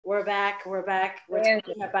We're back. We're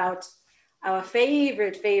talking about our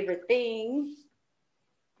favorite thing.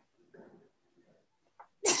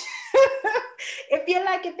 If you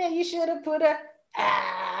like it, then you should have put a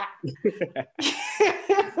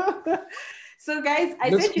So guys, I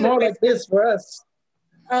looks said you more like this for us.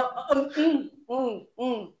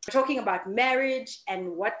 We're talking about marriage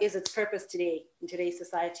and what is its purpose today in today's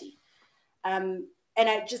society. And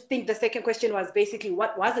I just think the second question was basically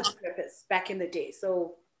what was its purpose back in the day.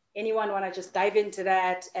 So anyone want to just dive into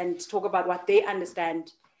that and talk about what they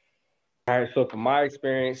understand? All right, so from my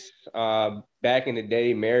experience, back in the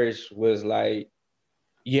day, marriage was like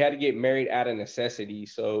you had to get married out of necessity.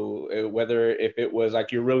 So whether if it was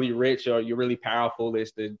like you're really rich or you're really powerful,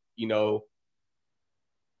 it's to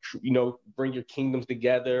bring your kingdoms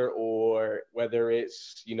together, or whether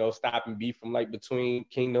it's stopping beef from like between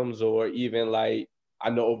kingdoms, or even like I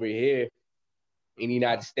know over here in the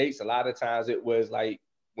United States, a lot of times it was like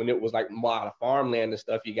when it was like a lot of farmland and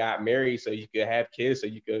stuff, you got married so you could have kids, so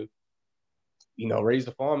you could raise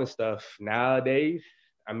the farm and stuff. Nowadays,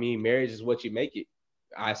 I mean, marriage is what you make it.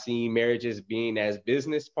 I see marriage as being as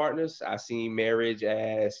business partners. I see marriage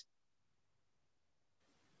as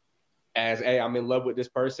hey, I'm in love with this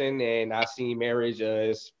person, and I see marriage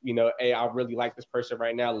as, hey, I really like this person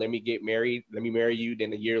right now. Let me get married. Let me marry you.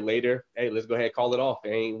 Then a year later, hey, let's go ahead and call it off.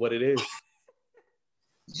 It ain't what it is.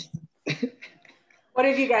 What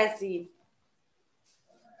have you guys seen?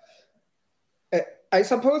 I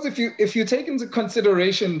suppose if you take into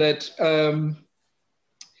consideration that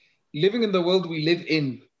living in the world we live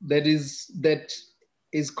in, that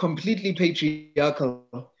is completely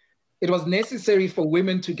patriarchal, it was necessary for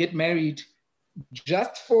women to get married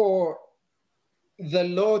just for the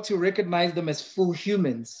law to recognize them as full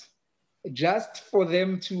humans, just for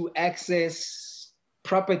them to access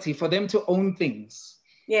property, for them to own things.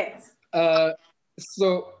 Yes.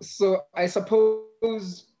 So I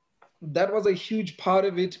suppose that was a huge part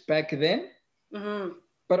of it back then. Mm-hmm.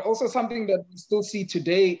 But also something that we still see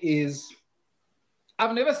today is,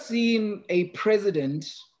 I've never seen a president,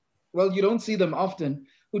 well, you don't see them often,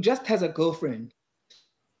 who just has a girlfriend,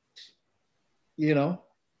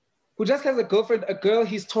 who just has a girlfriend, a girl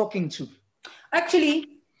he's talking to.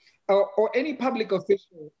 Actually. Or any public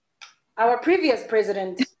official. Our previous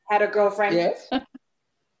president had a girlfriend. Yes.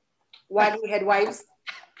 While he had wives.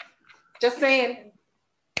 Just saying.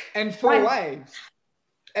 And four wives.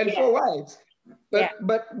 And four wives.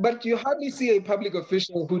 But you hardly see a public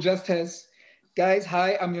official who just has, guys,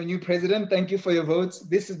 hi, I'm your new president. Thank you for your votes.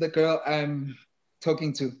 This is the girl I'm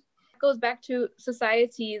talking to. It goes back to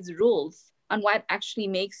society's rules on what actually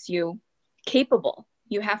makes you capable.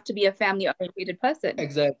 You have to be a family-oriented person.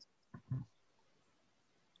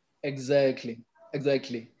 Exactly.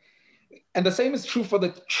 And the same is true for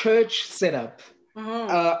the church setup.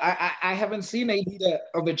 Mm-hmm. I haven't seen a leader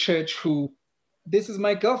of a church who, this is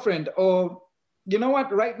my girlfriend, or you know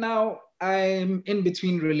what, right now I'm in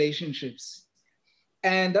between relationships.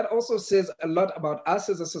 And that also says a lot about us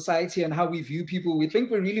as a society and how we view people. We think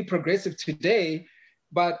we're really progressive today,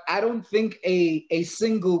 but I don't think a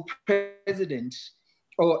single president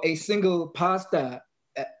or a single pastor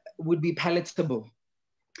would be palatable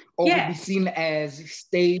or would be seen as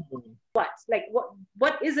stable.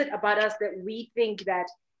 What is it about us that we think that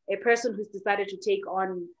a person who's decided to take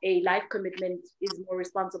on a life commitment is more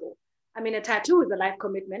responsible? I mean, a tattoo is a life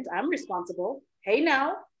commitment. I'm responsible. Hey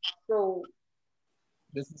now. So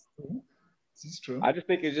this is true. I just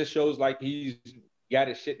think it just shows like he's got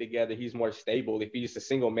his shit together. He's more stable. If he's a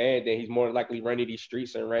single man, then he's more likely running these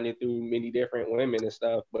streets and running through many different women and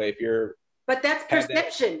stuff. But if you're that's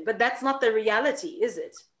perception, but that's not the reality, is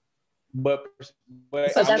it? But I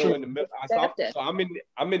know in the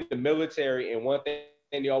I'm in the military, and one thing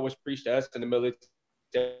they always preach to us in the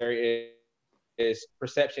military is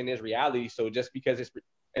perception is reality. So just because it's,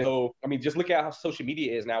 and so I mean, just look at how social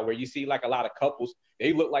media is now, where you see like a lot of couples,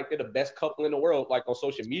 they look like they're the best couple in the world, like on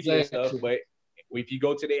social media and stuff. But if you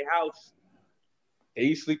go to their house,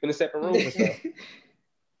 they sleep in a separate room and stuff.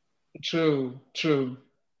 True.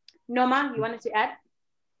 Norma, you wanted to add?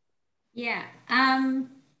 Yeah.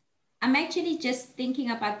 I'm actually just thinking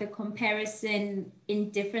about the comparison in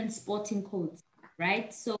different sporting codes,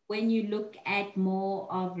 right? So when you look at more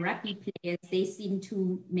of rugby players, they seem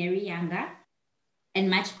to marry younger and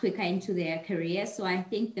much quicker into their career. So I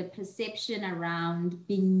think the perception around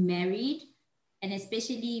being married, and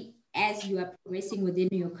especially as you are progressing within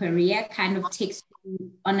your career, kind of takes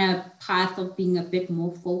you on a path of being a bit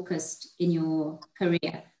more focused in your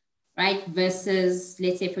career. Right? Versus,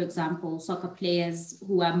 let's say, for example, soccer players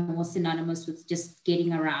who are more synonymous with just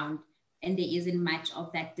getting around, and there isn't much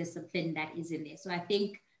of that discipline that is in there. So I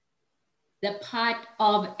think the part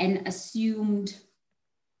of an assumed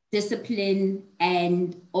discipline,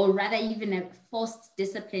 and or rather even a forced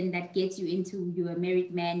discipline that gets you into, you're a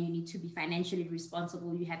married man, you need to be financially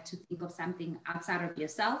responsible, you have to think of something outside of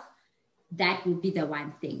yourself, that would be the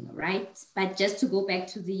one thing, right? But just to go back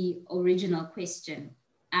to the original question,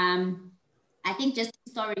 I think just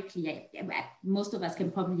historically, most of us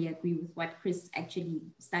can probably agree with what Chris actually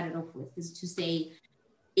started off with, is to say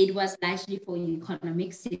it was largely for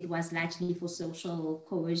economics, it was largely for social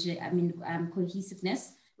cohesion,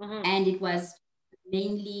 cohesiveness, and it was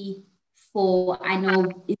mainly for, I know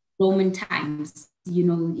in Roman times, you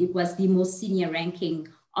know, it was the most senior ranking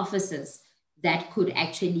officers that could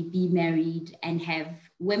actually be married and have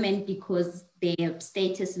women because their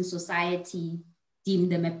status in society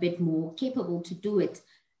deemed them a bit more capable to do it.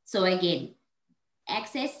 So again,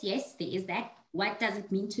 access, yes, there is that. What does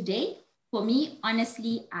it mean today? For me,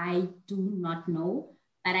 honestly, I do not know,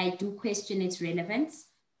 but I do question its relevance,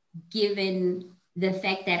 given the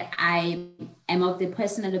fact that I am of the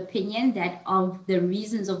personal opinion that of the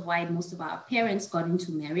reasons of why most of our parents got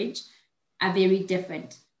into marriage are very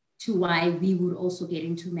different to why we would also get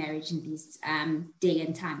into marriage in these day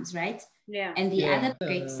and times, right? Yeah. And the other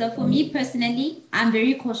great. So for me personally, I'm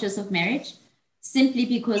very cautious of marriage, simply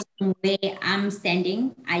because from where I'm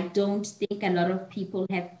standing, I don't think a lot of people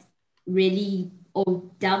have really or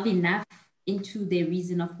delved enough into the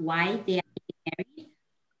reason of why they are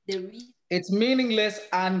married. It's meaningless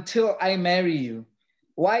until I marry you.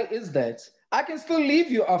 Why is that? I can still leave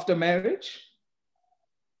you after marriage.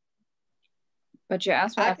 But your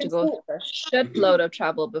ass will have to go through a shitload of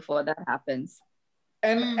trouble before that happens.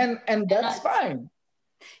 And that's fine.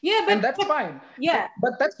 Yeah, but that's fine. Yeah.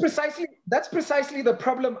 But that's precisely the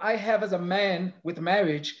problem I have as a man with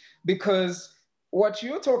marriage, because what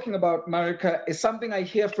you're talking about, Marika, is something I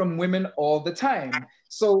hear from women all the time.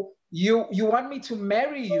 So you want me to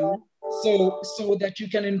marry you so that you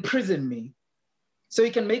can imprison me, so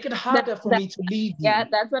you can make it harder for me to leave you. Yeah,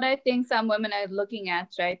 that's what I think some women are looking at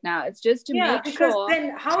right now. It's just to make sure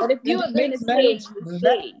then how, that if you are going to stay, you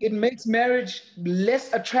stay. It makes marriage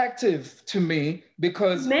less attractive to me,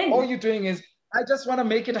 because all you're doing is, I just want to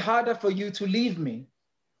make it harder for you to leave me.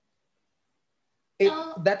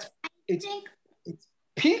 It's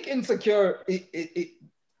peak insecure. It's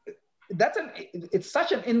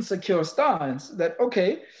such an insecure stance that,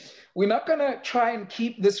 okay, we're not gonna try and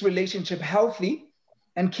keep this relationship healthy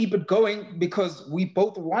and keep it going because we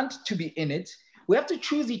both want to be in it. We have to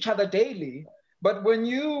choose each other daily. But when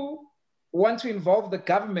you want to involve the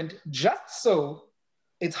government just so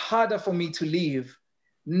it's harder for me to leave,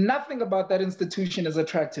 nothing about that institution is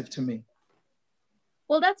attractive to me.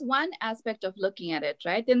 Well, that's one aspect of looking at it,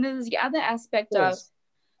 right? Then there's the other aspect of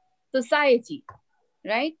society,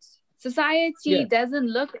 right? Society doesn't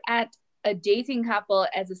look at a dating couple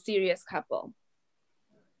as a serious couple,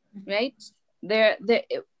 right? They're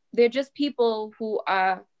just people who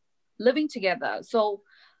are living together. So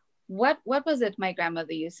what was it my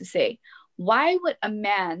grandmother used to say? Why would a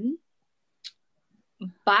man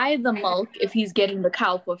buy the milk if he's getting the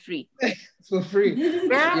cow for free? For free.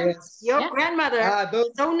 Girl, your grandmother,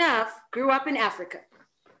 so enough, grew up in Africa.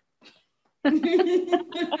 Because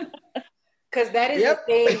that is the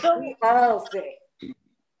thing we all say.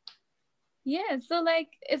 Yeah, so like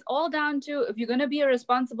it's all down to, if you're going to be a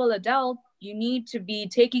responsible adult, you need to be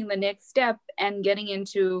taking the next step and getting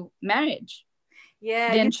into marriage.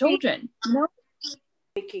 Yeah. Then children.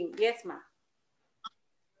 Yes, ma.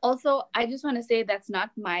 Also, I just want to say that's not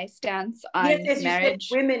my stance on marriage.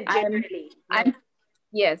 Women generally. I'm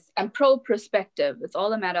pro-perspective. It's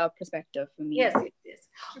all a matter of perspective for me. Yes.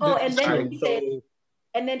 Oh, and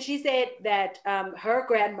then she said that her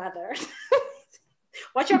grandmother.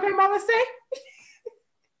 What your grandmother say?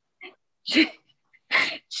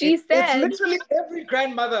 She said, it's literally every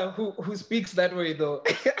grandmother who speaks that way, though.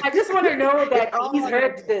 I just want to know that he's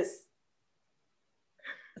heard this.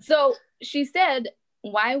 So she said,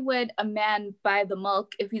 why would a man buy the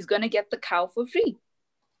milk if he's going to get the cow for free?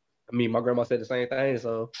 I mean, my grandma said the same thing,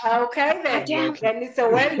 so. Okay, then. Then it's a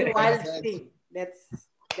very wild thing. That's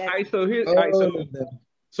all right,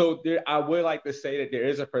 so there, I would like to say that there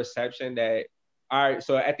is a perception that, all right,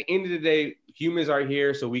 so at the end of the day, humans are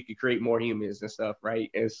here so we can create more humans and stuff, right?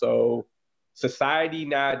 And so society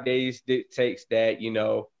nowadays dictates that, you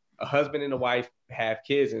know, a husband and a wife have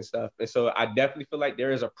kids and stuff. And so I definitely feel like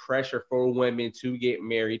there is a pressure for women to get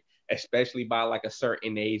married, especially by like a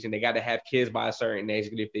certain age, and they got to have kids by a certain age.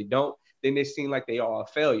 But if they don't, then they seem like they are a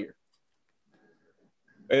failure.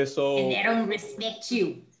 And so. And they don't respect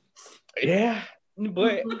you. Yeah,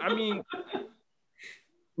 but I mean,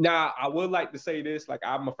 Now, I would like to say this, like,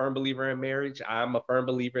 I'm a firm believer in marriage. I'm a firm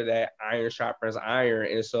believer that iron sharpens iron.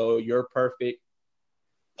 And so your perfect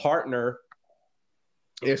partner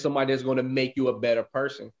is somebody that's going to make you a better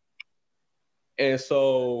person. And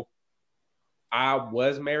so I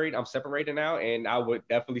was married. I'm separated now, and I would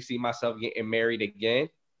definitely see myself getting married again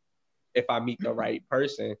if I meet the right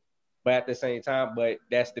person. But at the same time, but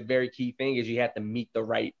that's the very key thing, is you have to meet the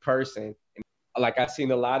right person. And like I've seen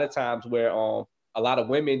a lot of times where a lot of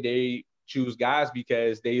women, they choose guys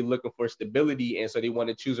because they looking for stability, and so they want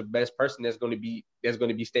to choose the best person that's going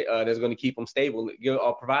to keep them stable,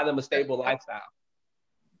 or provide them a stable lifestyle.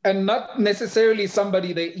 And not necessarily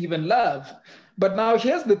somebody they even love. But now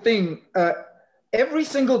here's the thing. Every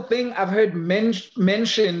single thing I've heard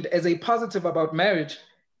mentioned as a positive about marriage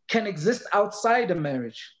can exist outside a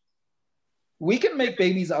marriage. We can make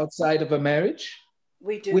babies outside of a marriage.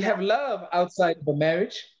 We have love outside of a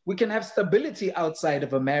marriage. We can have stability outside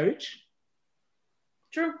of a marriage.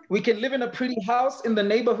 True. We can live in a pretty house in the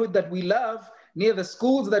neighborhood that we love, near the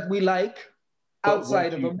schools that we like,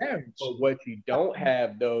 outside of a marriage. But what you don't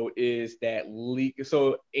have, though, is that legal.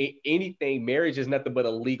 So anything, marriage is nothing but a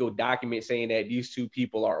legal document saying that these two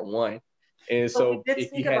people are one. And so we did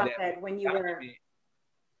speak about that when you were.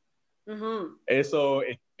 Mm-hmm. And so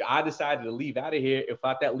if I decided to leave out of here,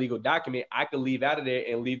 without that legal document, I could leave out of there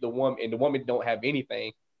and leave the woman, and the woman don't have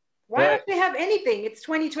anything. Why don't they have anything? It's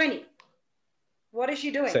 2020. What is she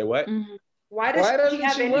doing? Say what? Mm-hmm. Why doesn't she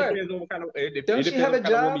have anything? Don't she have a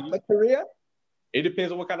job, a career? It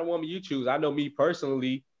depends on what kind of woman you choose. I know me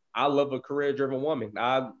personally, I love a career-driven woman.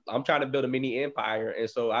 I'm trying to build a mini empire, and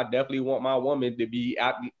so I definitely want my woman to be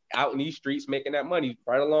out in these streets making that money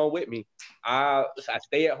right along with me. I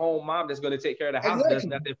stay-at-home mom that's going to take care of the house. Exactly. Does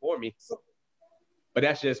nothing for me. But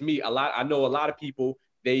that's just me. I know a lot of people,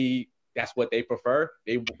 that's what they prefer.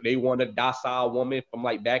 They want a docile woman from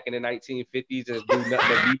like back in the 1950s that do nothing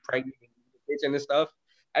but be pregnant in the kitchen and stuff.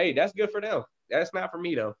 Hey, that's good for them. That's not for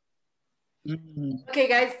me though. Mm-hmm. Okay,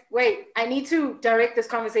 guys, wait. I need to direct this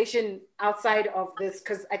conversation outside of this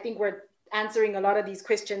because I think we're answering a lot of these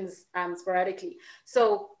questions sporadically.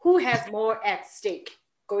 So who has more at stake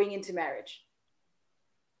going into marriage?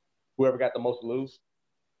 Whoever got the most to lose.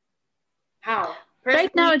 How?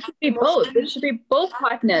 Right now, it should be both. It should be both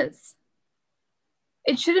partners.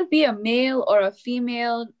 It shouldn't be a male or a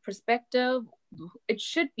female perspective. It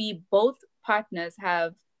should be both partners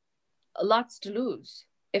have lots to lose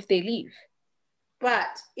if they leave.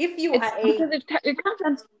 But if you are it comes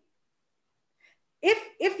down to,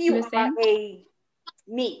 if you are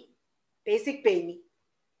me, basic baby,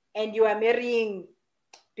 and you are marrying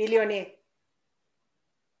billionaire,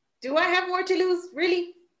 do I have more to lose?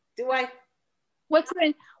 Really? Do I?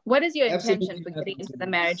 What is your intention for getting into the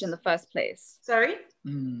marriage in the first place? Sorry?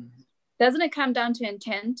 Doesn't it come down to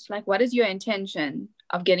intent? Like, what is your intention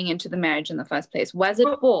of getting into the marriage in the first place? Was it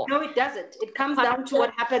for? No, it doesn't. It comes down to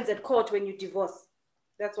what happens at court when you divorce.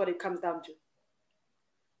 That's what it comes down to.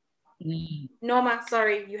 Norma,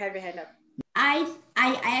 sorry, you have your hand up. I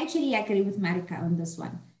actually agree with Marika on this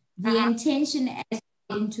one. The intention as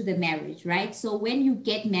into the marriage, right? So when you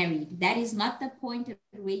get married, that is not the point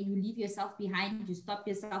where you leave yourself behind, you stop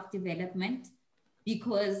your self-development,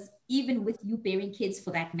 because even with you bearing kids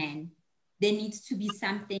for that man, there needs to be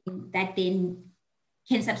something that then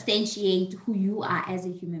can substantiate who you are as a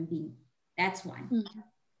human being. That's one.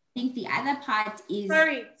 I think the other part is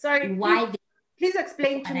sorry. Why please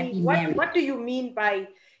explain to me what do you mean by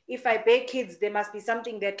if I bear kids, there must be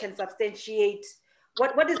something that can substantiate.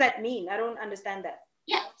 What does that mean? I don't understand that.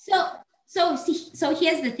 Yeah. So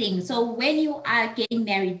here's the thing. So when you are getting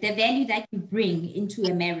married, the value that you bring into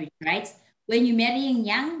a marriage, right? When you're marrying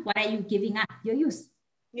young, what are you giving up? Your youth.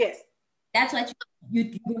 Yes. That's what you're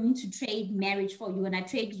going to trade marriage for. You're going to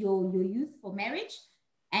trade your youth for marriage.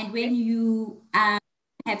 And when you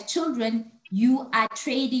have children, you are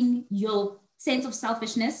trading your sense of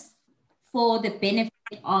selfishness for the benefit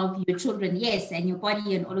of your children, yes, and your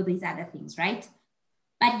body and all of these other things, right?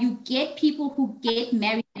 But you get people who get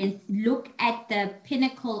married and look at the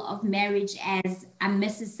pinnacle of marriage as I'm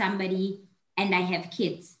Mrs. Somebody and I have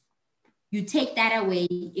kids. You take that away,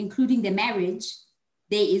 including the marriage,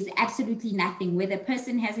 there is absolutely nothing. Where the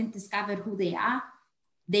person hasn't discovered who they are,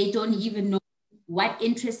 they don't even know what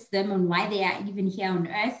interests them and why they are even here on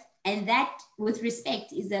earth. And that, with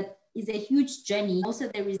respect, is a huge journey. Also,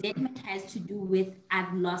 the resentment has to do with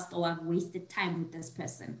I've lost or I've wasted time with this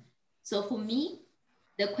person. So for me,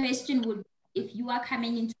 the question would be, if you are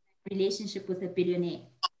coming into a relationship with a billionaire,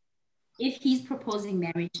 if he's proposing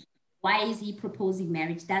marriage, why is he proposing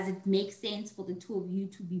marriage? Does it make sense for the two of you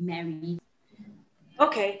to be married?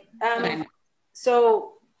 Okay.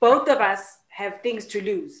 So both of us have things to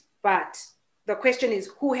lose, but the question is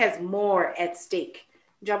who has more at stake?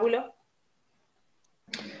 Jabulo?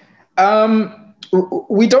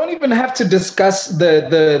 We don't even have to discuss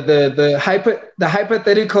the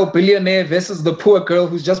hypothetical billionaire versus the poor girl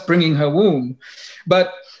who's just bringing her womb,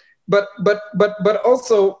 but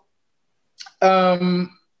also a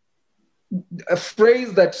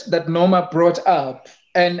phrase that Norma brought up,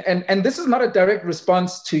 and this is not a direct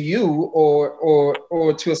response to you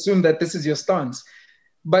or to assume that this is your stance,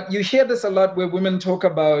 but you hear this a lot where women talk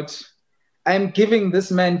about, I'm giving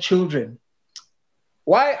this man children.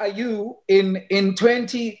 Why are you in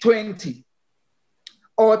 2020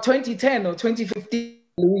 or 2010 or 2015?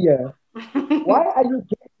 Hallelujah. Why are you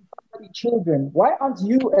giving somebody children? Why aren't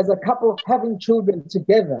you as a couple having children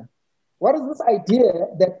together? What is this idea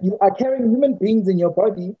that you are carrying human beings in your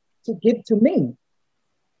body to give to me?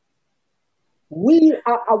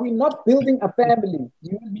 Are we not building a family,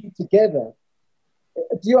 you and me together?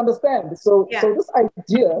 Do you understand? So this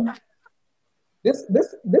idea,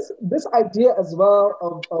 this idea as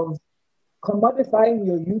well of commodifying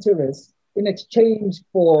your uterus in exchange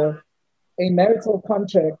for a marital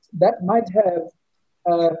contract that might have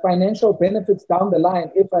financial benefits down the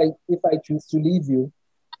line if I choose to leave you.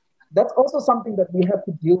 That's also something that we have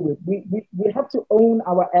to deal with. We have to own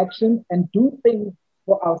our actions and do things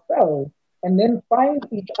for ourselves, and then find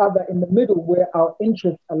each other in the middle where our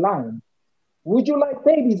interests align. Would you like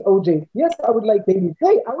babies, OJ? Yes, I would like babies.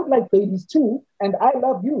 Hey, I would like babies too, and I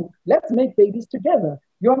love you. Let's make babies together.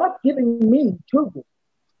 You're not giving me children.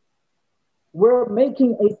 We're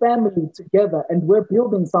making a family together, and we're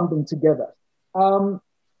building something together. And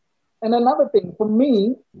another thing, for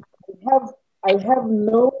me, I have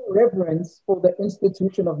no reverence for the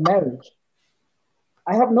institution of marriage.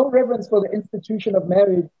 I have no reverence for the institution of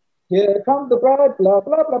marriage. Here comes the bride, blah,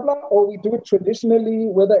 blah, blah, blah. Or we do it traditionally,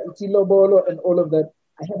 whether it's ilobolo and all of that.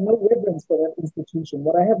 I have no reverence for that institution.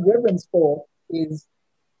 What I have reverence for is,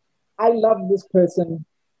 I love this person.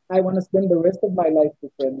 I want to spend the rest of my life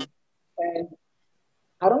with them. And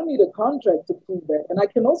I don't need a contract to prove that. And I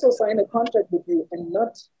can also sign a contract with you and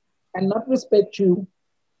not respect you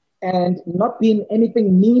and not be in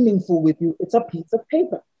anything meaningful with you. It's a piece of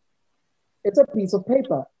paper. It's a piece of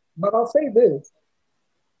paper. But I'll say this.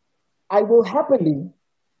 I will happily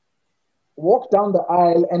walk down the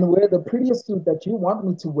aisle and wear the prettiest suit that you want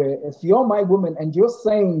me to wear. If you're my woman and you're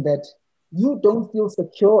saying that you don't feel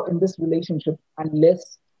secure in this relationship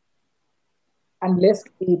unless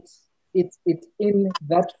it's in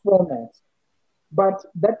that format. But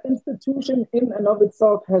that institution in and of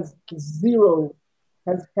itself has zero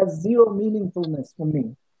meaningfulness for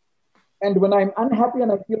me. And when I'm unhappy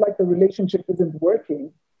and I feel like the relationship isn't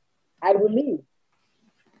working, I will leave.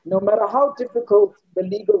 No matter how difficult the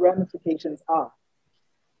legal ramifications are.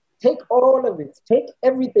 Take all of it, take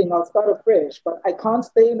everything, I'll start afresh, but I can't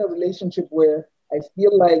stay in a relationship where I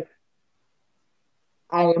feel like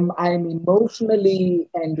I'm emotionally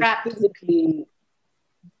and physically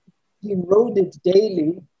eroded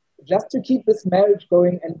daily just to keep this marriage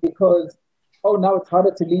going, and because, oh, now it's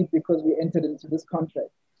harder to leave because we entered into this contract.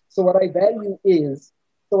 So what I value is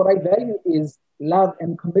love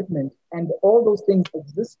and commitment, and all those things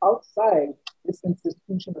exist outside this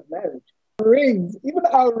institution of marriage. Rings, even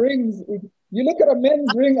our rings, you look at a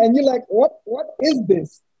men's ring and you're like, what is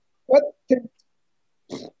this?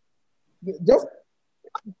 Just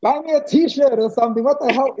buy me a t-shirt or something. What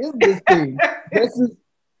the hell is this thing?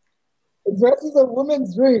 Versus a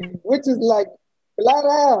woman's ring, which is like flat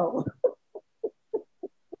out.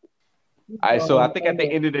 So I think at the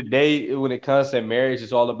end of the day, when it comes to marriage,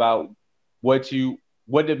 it's all about what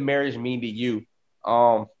did marriage mean to you.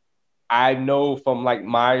 I know from like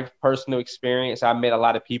my personal experience, I met a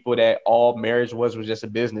lot of people that all marriage was just a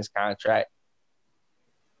business contract.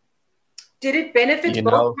 Did it benefit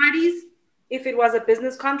both parties if it was a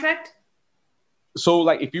business contract? So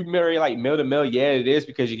like if you marry like male to male, yeah, it is,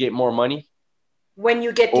 because you get more money. When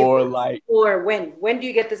you get divorced, or when do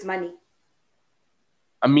you get this money?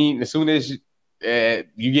 I mean, as soon as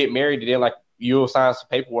you get married, then like you'll sign some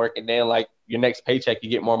paperwork, and then like your next paycheck, you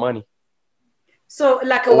get more money. So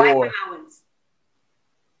like a wife allowance.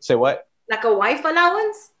 Say what? Like a wife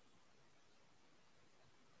allowance?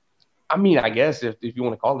 I mean, I guess if you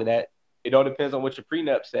want to call it that. It all depends on what your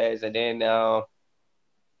prenup says, and then it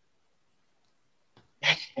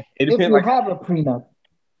depends. If you have a prenup.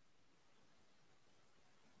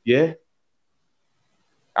 Yeah.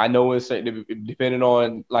 I know it's depending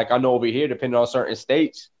on, like I know over here, depending on certain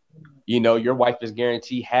states, your wife is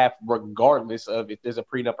guaranteed half regardless of if there's a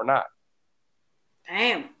prenup or not.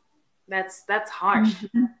 Damn. That's harsh.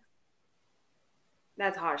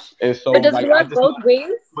 That's harsh. And so But does like it work both ways?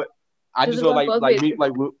 but I Does just it feel work both ways?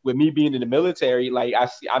 like with me being in the military, like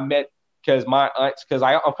I met because my aunts, because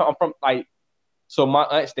I'm from like, so my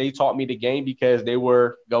aunts, they taught me the game because they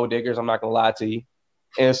were gold diggers. I'm not gonna lie to you,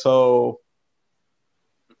 and so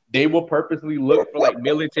they will purposely look for like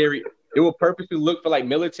military. They will purposely look for like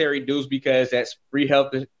military dudes because that's free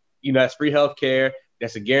health. That's free health care.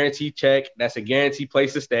 That's a guaranteed check. That's a guaranteed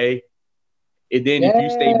place to stay. And then if you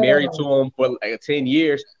stay married to him for like 10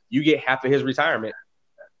 years, you get half of his retirement.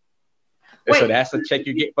 And so that's a check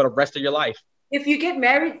you get for the rest of your life. If you get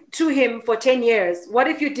married to him for 10 years, what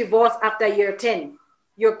if you divorce after year 10?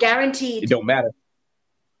 You're guaranteed. It don't matter.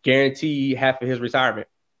 Guarantee half of his retirement.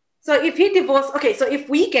 So if he divorced, okay, so if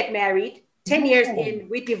we get married, 10 years in,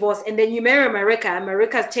 we divorce, and then you marry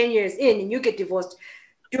Marika's 10 years in, and you get divorced,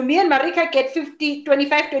 do me and Marika get 50,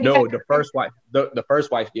 25, 25? No, the first wife. The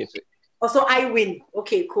first wife gets it. Oh, so I win.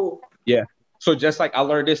 Okay, cool. Yeah. So just like I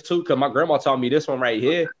learned this too, because my grandma taught me this one right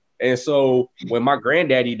here. And so when my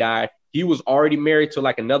granddaddy died, he was already married to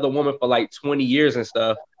like another woman for like 20 years and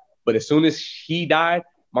stuff. But as soon as he died,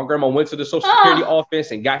 my grandma went to the Social Security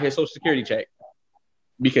office and got his Social Security check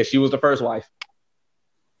because she was the first wife.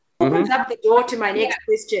 Opens up the door to my next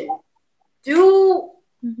question.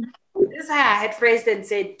 This is how I had phrased it and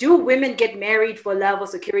said, do women get married for love or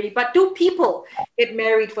security? But do people get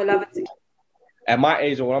married for love and security? At my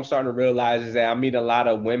age, what I'm starting to realize is that I meet a lot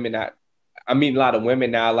of women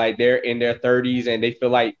now, like they're in their 30s and they feel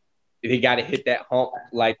like they got to hit that hump.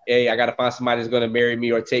 Like, hey, I got to find somebody that's going to marry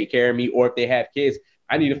me or take care of me. Or if they have kids,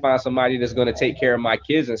 I need to find somebody that's going to take care of my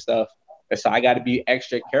kids and stuff. And so I got to be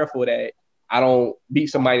extra careful that I don't meet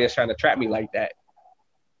somebody that's trying to trap me like that.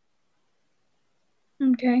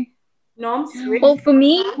 Okay. Norms? Well, for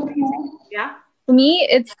me, yeah. For me,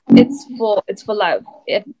 it's for love.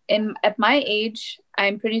 At my age,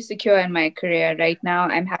 I'm pretty secure in my career right now.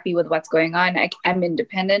 I'm happy with what's going on. I'm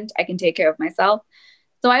independent. I can take care of myself.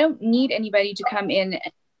 So I don't need anybody to come in and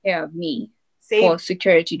take care of me for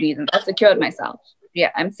security reasons. I've secured myself.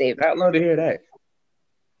 Yeah, I'm saved. I'd love to hear that.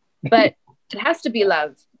 But it has to be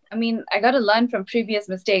love. I mean, I got to learn from previous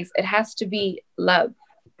mistakes. It has to be love.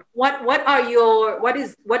 What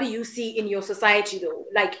do you see in your society though?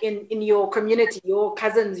 Like in your community, your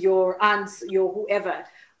cousins, your aunts, your whoever,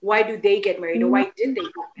 why do they get married or why didn't they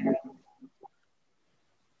get married?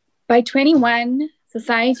 By 21,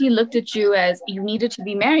 society looked at you as you needed to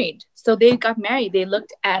be married. So they got married. They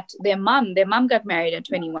looked at their mom. Their mom got married at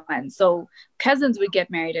 21. So cousins would get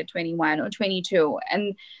married at 21 or 22.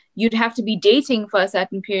 And you'd have to be dating for a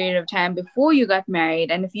certain period of time before you got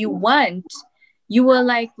married. And if you weren't, you were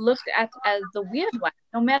like looked at as the weird one,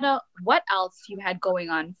 no matter what else you had going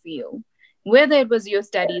on for you, whether it was your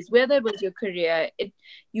studies, whether it was your career,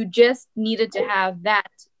 you just needed to have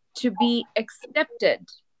that to be accepted,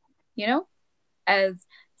 as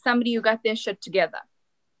somebody who got their shit together.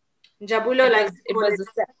 Jabulo, it was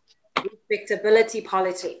respectability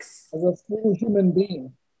politics. As a full human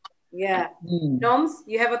being. Yeah. Norms,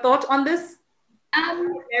 you have a thought on this?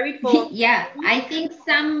 Married for yeah, I think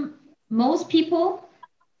most people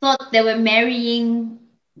thought they were marrying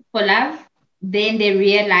for love. Then they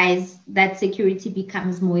realized that security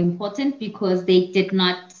becomes more important because they did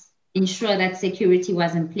not ensure that security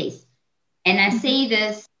was in place. And I say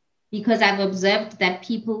this because I've observed that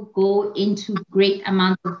people go into great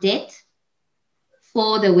amount of debt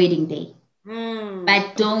for the wedding day,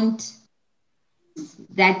 but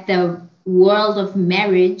that the world of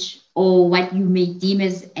marriage or what you may deem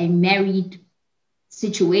as a married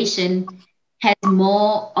situation has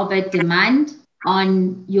more of a demand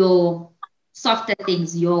on your softer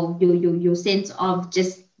things, your sense of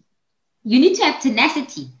just, you need to have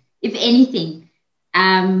tenacity, if anything.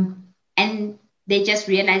 And they just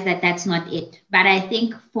realize that that's not it. But I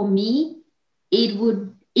think for me, it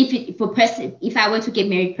would, if I were to get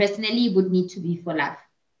married personally, it would need to be for love.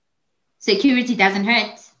 Security doesn't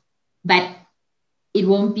hurt, but it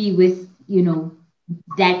won't be with,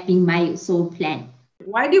 that being my sole plan.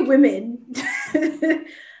 Why do women,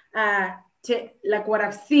 like what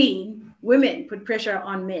I've seen, women put pressure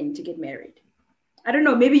on men to get married? I don't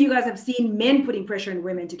know, maybe you guys have seen men putting pressure on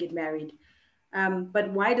women to get married. But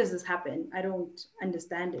why does this happen? I don't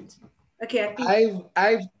understand it. Okay, I think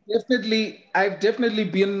I've definitely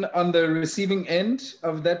been on the receiving end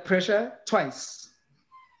of that pressure twice.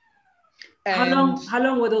 And how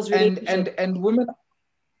long were those relationships? And women.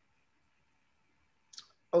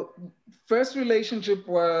 Oh, first relationship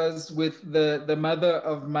was with the mother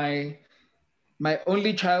of my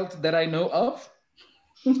only child that I know of.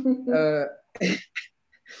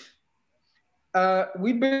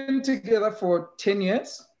 We've been together for 10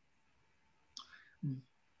 years,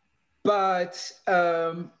 But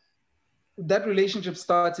that relationship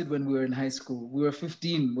started when we were in high school. We were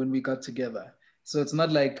 15 when we got together. So it's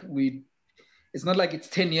not like it's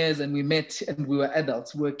 10 years and we met and we were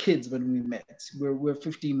adults. We were kids when we met. We were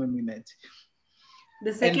 15 when we met.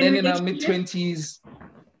 The second and then in our relationship? mid-20s,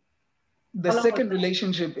 the second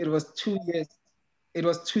relationship, it was 2 years. It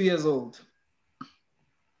was 2 years old.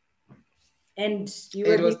 And you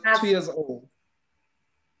it was 2 years old.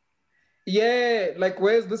 Yeah, like,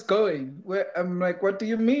 where's this going? I'm like, what do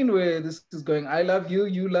you mean where this is going? I love you,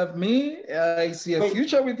 you love me. I see a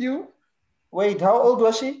future with you. Wait, how old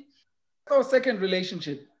was she? Oh, second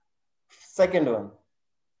relationship. Second one.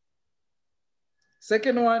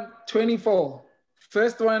 Second one, 24.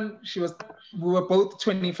 First one, we were both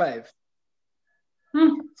 25.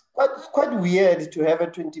 It's quite weird to have a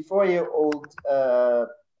 24-year-old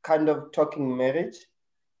kind of talking marriage,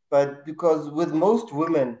 but because with most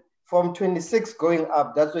women, from 26 going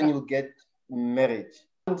up, that's when you'll get married.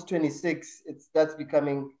 From 26, that's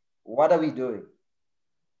becoming, what are we doing?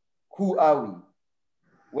 Who are we?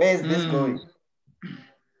 Where is this going?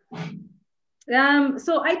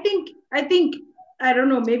 So I think, I don't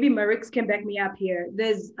know, maybe Marix can back me up here.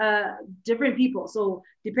 There's different people. So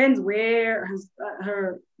depends where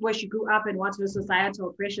where she grew up and what her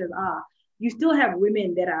societal pressures are. You still have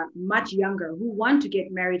women that are much younger who want to get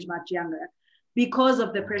married much younger because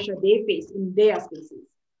of the pressure they face in their spaces.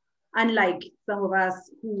 Unlike some of us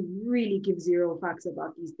who really give zero fucks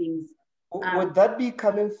about these things. Would that be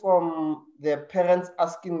coming from their parents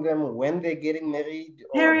asking them when they're getting married?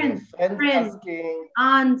 Parents, or their friends asking?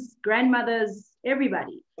 Aunts, grandmothers,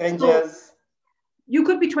 everybody. Strangers. So you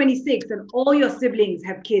could be 26 and all your siblings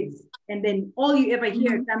have kids. And then all you ever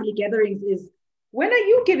hear at family gatherings is, when are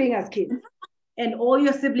you giving us kids? And all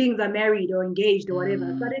your siblings are married or engaged or whatever.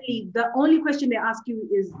 Suddenly, the only question they ask you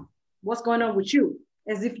is, what's going on with you?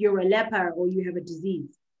 As if you're a leper or you have a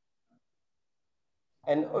disease.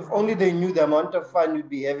 And if only they knew the amount of fun you'd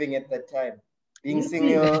be having at that time. Being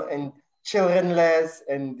single and childrenless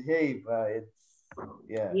and hey, it's,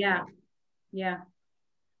 Yeah.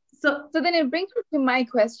 So then it brings me to my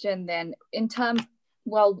question then, in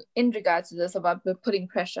regards to this about putting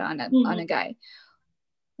pressure on a guy.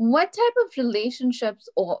 What type of relationships,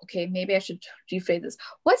 or okay, maybe I should rephrase this.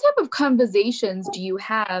 What type of conversations do you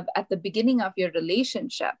have at the beginning of your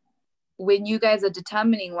relationship when you guys are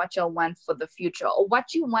determining what you'll want for the future or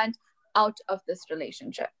what you want out of this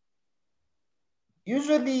relationship?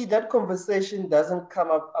 Usually that conversation doesn't come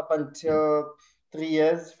up until 3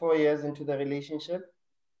 years, 4 years into the relationship.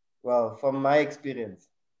 Well, from my experience,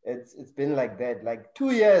 it's been like that. Like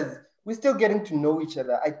 2 years, we're still getting to know each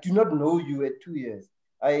other. I do not know you at 2 years.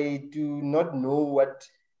 I do not know what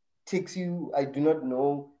takes you. I do not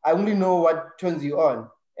know. I only know what turns you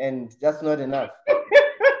on, and that's not enough.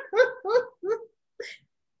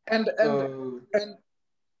 And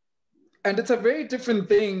it's a very different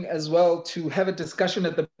thing as well to have a discussion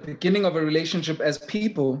at the beginning of a relationship as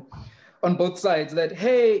people on both sides that,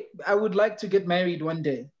 hey, I would like to get married one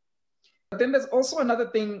day. But then there's also another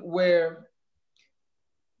thing where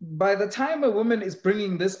by the time a woman is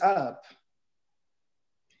bringing this up,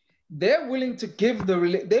 they're willing to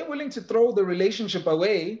throw the relationship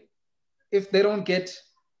away if they don't get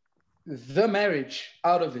the marriage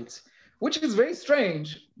out of it, which is very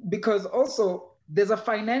strange because also there's a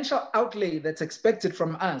financial outlay that's expected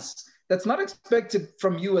from us that's not expected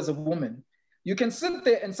from you as a woman. You can sit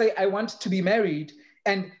there and say, I want to be married,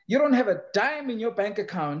 and you don't have a dime in your bank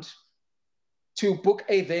account to book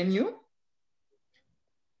a venue,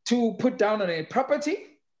 to put down on a property,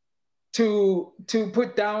 to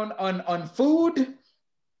put down on food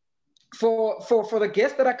for the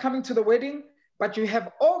guests that are coming to the wedding, but you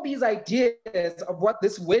have all these ideas of what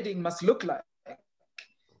this wedding must look like.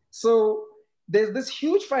 So there's this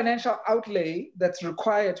huge financial outlay that's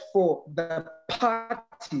required for the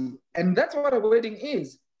party. And that's what a wedding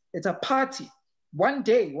is. It's a party, one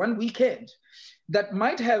day, one weekend, that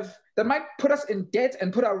might put us in debt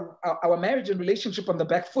and put our marriage and relationship on the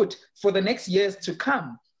back foot for the next years to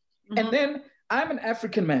come. And then I'm an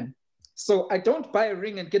African man. So I don't buy a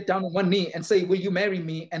ring and get down on one knee and say, will you marry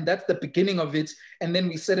me? And that's the beginning of it. And then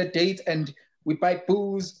we set a date and we buy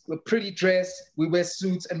booze, we're pretty dressed, we wear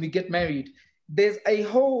suits and we get married. There's a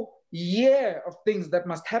whole year of things that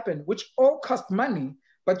must happen, which all cost money.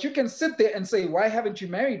 But you can sit there and say, why haven't you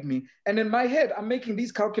married me? And in my head, I'm making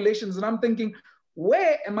these calculations and I'm thinking,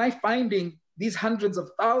 where am I finding these hundreds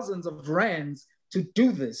of thousands of rands to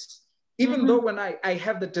do this? Even though when I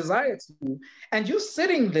have the desire to, and you're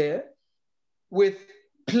sitting there with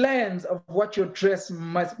plans of what your dress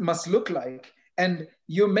must look like, and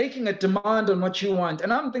you're making a demand on what you want.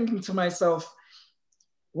 And I'm thinking to myself,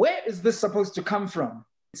 where is this supposed to come from?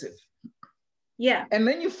 Yeah. And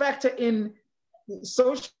then you factor in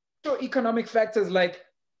socio-economic factors like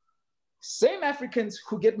same Africans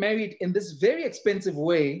who get married in this very expensive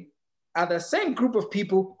way are the same group of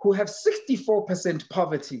people who have 64%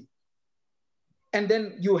 poverty. And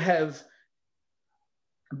then you have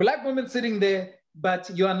Black women sitting there, but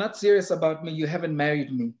you are not serious about me, you haven't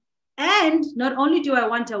married me. And not only do I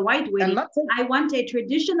want a white wedding, I want a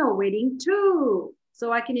traditional wedding too,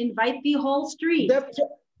 so I can invite the whole street.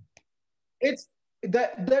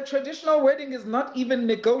 The traditional wedding is not even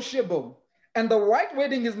negotiable, and the white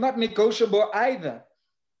wedding is not negotiable either.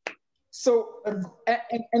 So,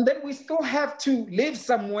 and then we still have to live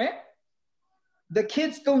somewhere. The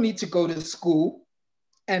kids still need to go to school.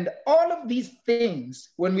 And all of these things,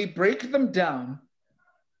 when we break them down,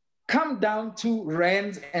 come down to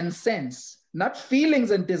rands and cents, not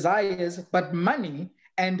feelings and desires, but money.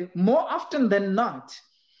 And more often than not,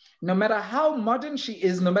 no matter how modern she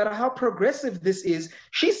is, no matter how progressive this is,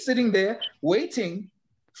 she's sitting there waiting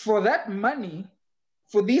for that money,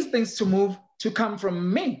 for these things to move, to come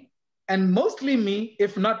from me. And mostly me,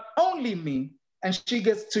 if not only me. And she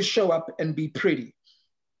gets to show up and be pretty.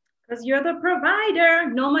 Because you're the provider.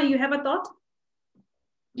 Noma, you have a thought?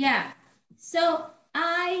 Yeah. So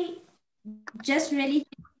I just really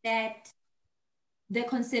think that the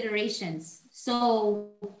considerations.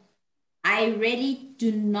 So I really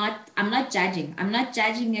I'm not judging. I'm not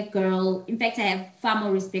judging a girl. In fact, I have far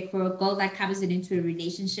more respect for a girl that comes into a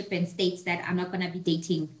relationship and states that I'm not going to be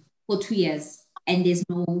dating for 2 years. And there's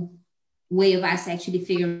no way of us actually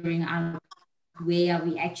figuring out where are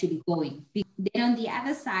we actually going. Then on the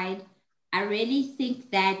other side, I really think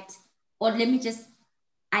that, or let me just,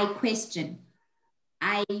 I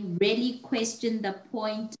really question the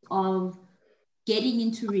point of getting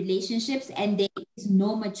into relationships and there is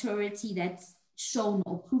no maturity that's shown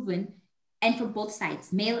or proven, and from both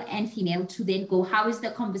sides, male and female, to then go, how is the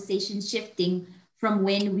conversation shifting from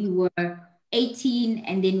when we were 18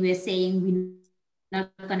 and then we're saying we're not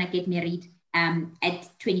gonna get married at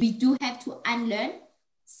 20. We do have to unlearn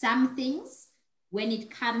some things when it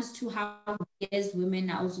comes to how we as women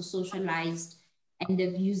are also socialized and the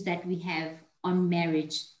views that we have on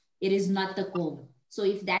marriage. It is not the goal. So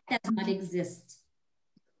if that does not exist,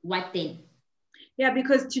 what then? Yeah,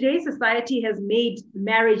 because today's society has made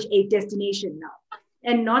marriage a destination now.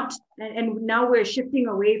 And now we're shifting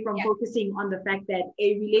away from focusing on the fact that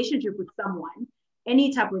a relationship with someone,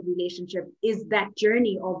 any type of relationship, is that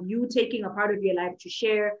journey of you taking a part of your life to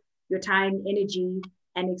share your time, energy,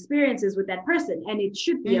 and experiences with that person. And it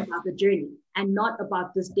should be about the journey and not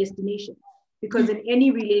about this destination. Because in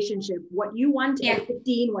any relationship, what you want at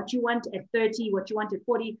 15, what you want at 30, what you want at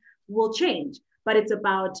 40 will change. But it's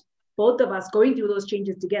about both of us going through those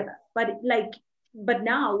changes together. But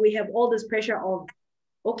now we have all this pressure of,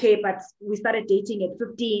 okay, but we started dating at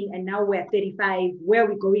 15 and now we're at 35. Where are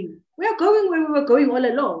we going? We're going where we were going all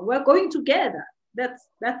along. We're going together. That's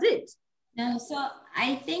it. No, so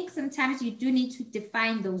I think sometimes you do need to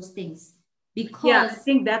define those things, because I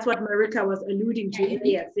think that's what Marika was alluding to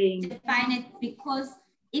earlier, saying define it, because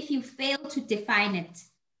if you fail to define it,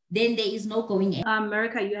 then there is no going in.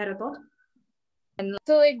 Marika, you had a thought? And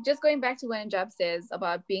so like just going back to what Njab says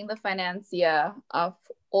about being the financier of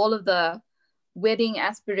all of the wedding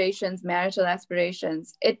aspirations, marital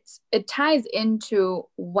aspirations, it ties into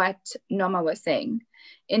what Noma was saying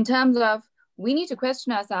in terms of we need to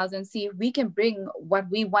question ourselves and see if we can bring what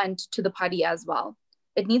we want to the party as well.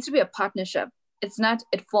 It needs to be a partnership. It's not,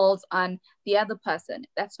 it falls on the other person.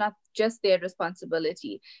 That's not just their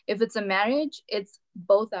responsibility. If it's a marriage, it's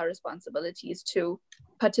both our responsibilities to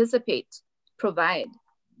participate, provide,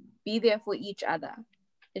 be there for each other.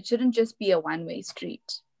 It shouldn't just be a one-way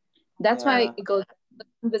street. That's why it goes,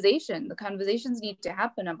 the conversations need to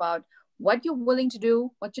happen about what you're willing to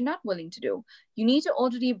do, what you're not willing to do. You need to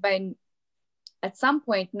already at some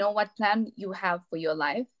point know what plan you have for your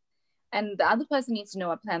life, and the other person needs to know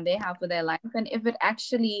what plan they have for their life, and if it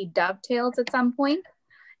actually dovetails at some point,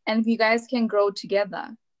 and if you guys can grow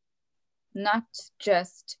together, not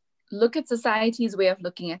just look at society's way of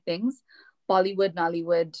looking at things, Bollywood,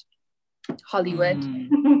 Nollywood, Hollywood,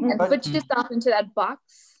 and put yourself into that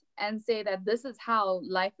box and say that this is how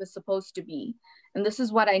life is supposed to be, and this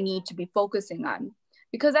is what I need to be focusing on,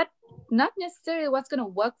 because that's not necessarily what's going to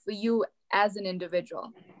work for you as an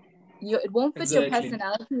individual. It won't fit your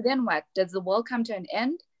personality. Then what? Does the world come to an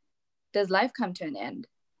end? Does life come to an end?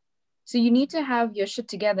 So you need to have your shit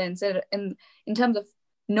together in terms of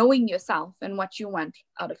knowing yourself and what you want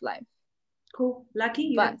out of life. Cool. Lucky,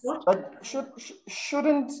 you But- have thought? But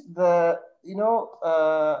shouldn't the,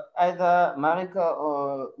 either Marika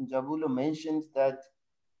or Njabulo mentioned that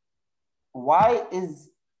why is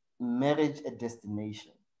marriage a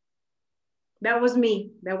destination? That was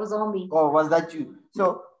me. That was all me. Or was that you?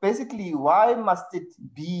 So basically, why must it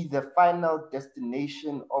be the final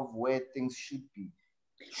destination of where things should be?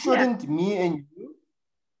 Shouldn't me and you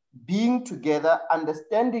being together,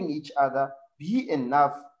 understanding each other, be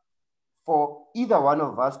enough for either one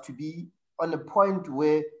of us to be on a point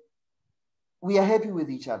where we are happy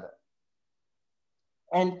with each other?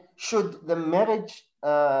 And should the marriage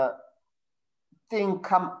thing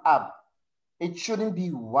come up, it shouldn't be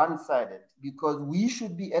one-sided, because we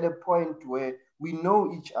should be at a point where we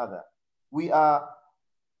know each other. We are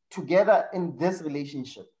together in this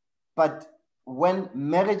relationship. But when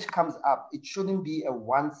marriage comes up, it shouldn't be a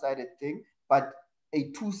one-sided thing, but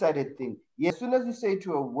a two-sided thing. Yes, as soon as you say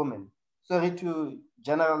to a woman, sorry to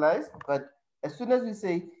generalize, but as soon as you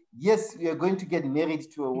say, yes, we are going to get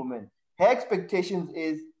married to a woman, her expectations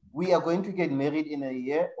is we are going to get married in a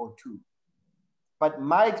year or two. But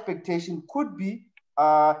my expectation could be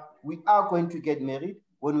we are going to get married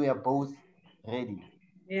when we are both ready.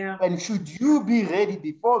 Yeah. And should you be ready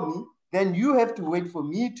before me, then you have to wait for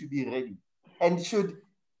me to be ready. And should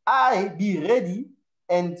I be ready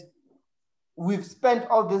and we've spent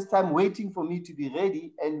all this time waiting for me to be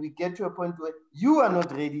ready and we get to a point where you are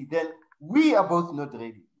not ready, then we are both not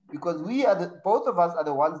ready, because both of us are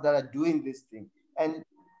the ones that are doing this thing. And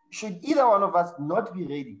should either one of us not be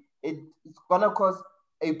ready, it's gonna cause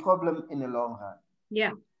a problem in the long run.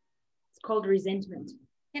 Yeah. It's called resentment.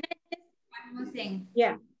 Can I just one more thing?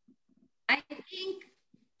 Yeah. I think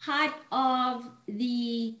part of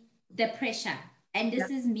the pressure, and this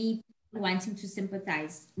is me wanting to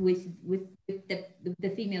sympathize with the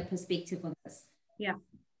female perspective on this. Yeah.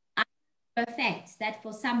 The fact that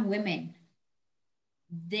for some women,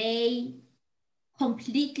 they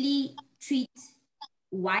completely treat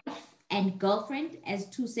wife and girlfriend as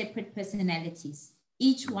two separate personalities.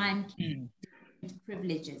 Each one can have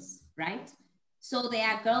privileges, right? So there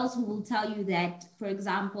are girls who will tell you that, for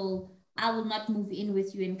example, I will not move in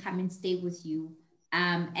with you and come and stay with you.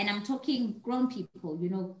 And I'm talking grown people,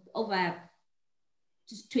 over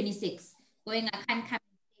just 26, going, I can't come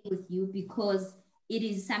and stay with you because it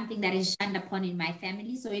is something that is shunned upon in my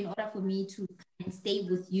family. So in order for me to come and stay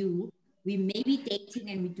with you, we may be dating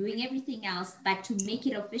and we're doing everything else, but to make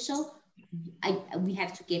it official, we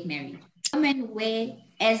have to get married. Women where,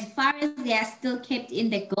 as far as they are still kept in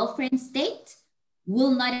the girlfriend state,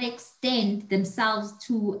 will not extend themselves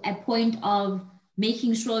to a point of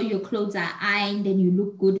making sure your clothes are ironed and you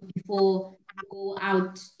look good before you go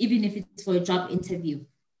out, even if it's for a job interview.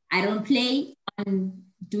 I don't play on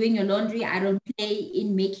doing your laundry. I don't play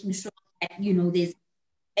in making sure that, there's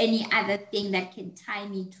any other thing that can tie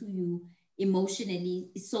me to you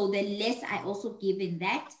emotionally. So the less I also give in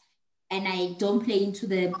that, and I don't play into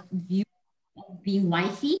the view of being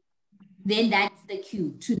wifey, then that's the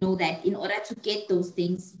cue to know that in order to get those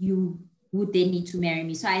things, you would then need to marry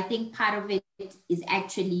me. So I think part of it is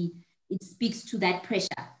actually, it speaks to that pressure,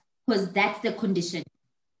 because that's the condition.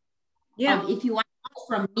 Yeah. If you want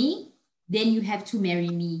from me, then you have to marry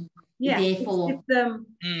me. Yeah. Therefore,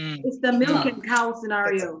 it's the milk and cow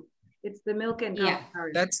scenario. It's the milk and cow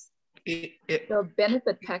scenario. That's the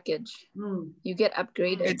benefit package. You get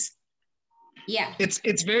upgraded.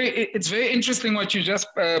 It's very interesting what you just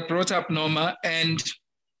brought up, Norma, and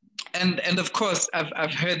of course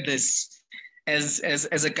I've heard this as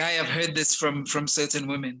a guy. I've heard this from certain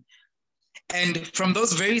women, and from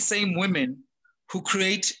those very same women who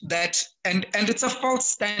create that, and it's a false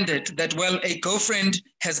standard that, well, a girlfriend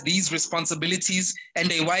has these responsibilities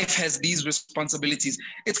and a wife has these responsibilities.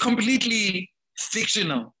 It's completely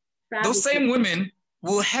fictional. Those same women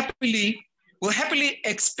will happily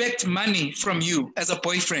expect money from you as a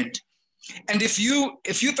boyfriend. And if you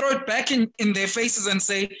throw it back in their faces and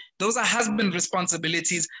say, those are husband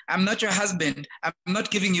responsibilities, I'm not your husband, I'm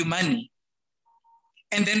not giving you money,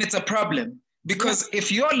 and then it's a problem. Because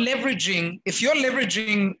if you're leveraging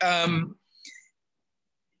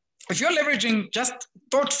just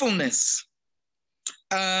thoughtfulness,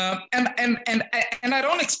 and I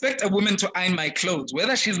don't expect a woman to iron my clothes,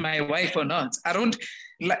 whether she's my wife or not. I don't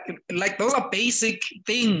like those are basic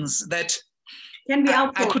things that can be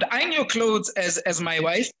outsourced. I could iron your clothes as my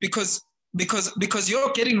wife because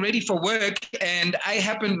you're getting ready for work and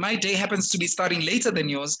my day happens to be starting later than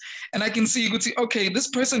yours, and I can see, you could see, okay, this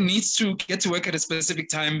person needs to get to work at a specific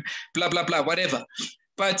time, blah blah blah, whatever.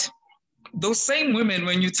 But those same women,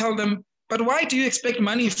 when you tell them, but why do you expect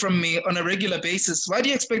money from me on a regular basis? Why do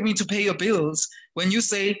you expect me to pay your bills when you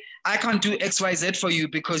say, I can't do XYZ for you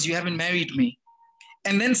because you haven't married me?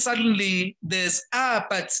 And then suddenly there's,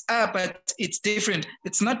 but it's different.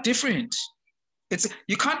 It's not different.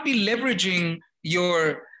 You can't be leveraging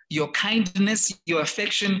your kindness, your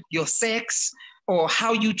affection, your sex, or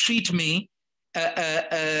how you treat me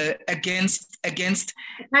against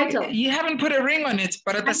title. You haven't put a ring on it,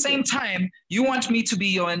 but at the same time, you want me to be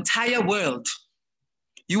your entire world.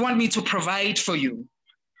 You want me to provide for you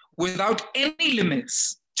without any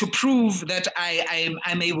limits to prove that I'm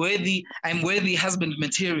worthy husband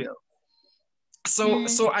material.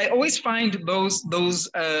 So I always find those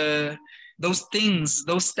things,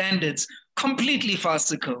 those standards, completely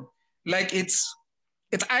farcical. Like it's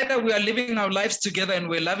either we are living our lives together and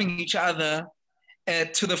we're loving each other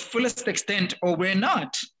to the fullest extent, or we're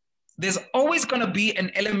not. There's always going to be an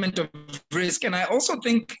element of risk. And I also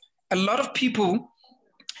think a lot of people,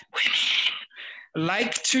 women,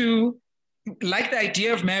 like the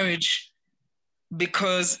idea of marriage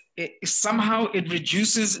because somehow it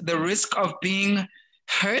reduces the risk of being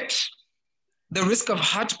hurt, the risk of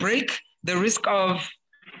heartbreak, the risk of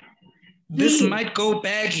this might go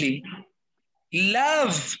badly.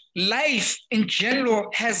 Life in general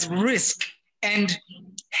has risk, and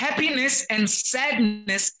happiness and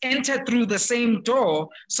sadness enter through the same door.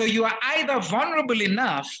 So you are either vulnerable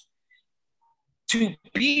enough to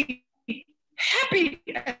be happy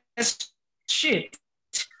as shit,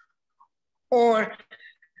 or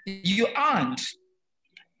you aren't.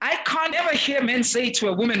 I can't ever hear men say to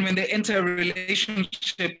a woman when they enter a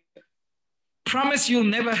relationship, promise you'll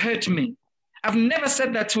never hurt me. I've never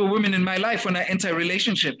said that to a woman in my life when I enter a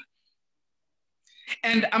relationship.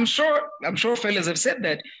 And I'm sure fellas have said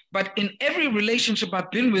that, but in every relationship I've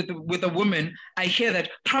been with a woman, I hear that,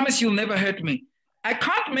 promise you'll never hurt me. I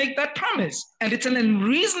can't make that promise. And it's an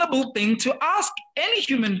unreasonable thing to ask any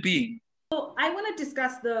human being. So I want to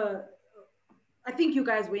discuss I think you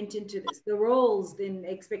guys went into this, the roles and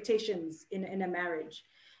expectations in a marriage.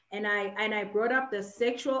 And I brought up the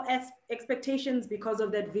sexual expectations because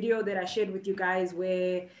of that video that I shared with you guys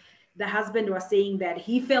where the husband was saying that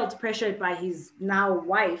he felt pressured by his now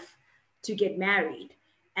wife to get married.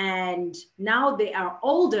 And now they are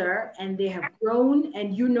older and they have grown,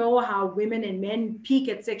 and you know how women and men peak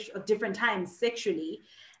at different times sexually.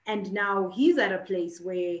 And now he's at a place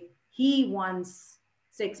where he wants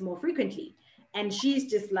sex more frequently. And she's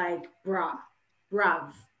just like, bruv.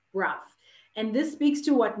 And this speaks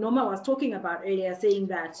to what Noma was talking about earlier, saying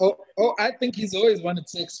that. Oh, I think he's always wanted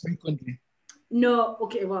sex frequently. No,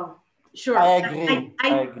 okay, well, sure. I agree.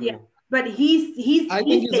 I agree. Yeah, but I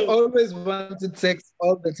think he's always wanted sex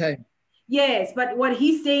all the time. Yes, but what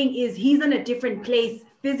he's saying is he's in a different place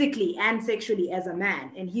physically and sexually as a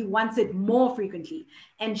man, and he wants it more frequently,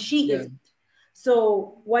 and she isn't.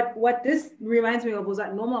 So what this reminds me of was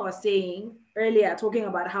what Noma was saying earlier, talking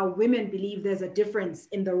about how women believe there's a difference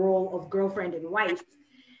in the role of girlfriend and wife.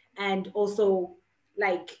 And also,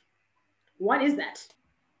 like, what is that?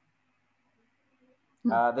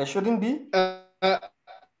 There shouldn't be.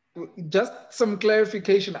 Just some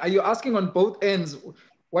clarification. Are you asking on both ends?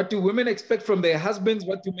 What do women expect from their husbands?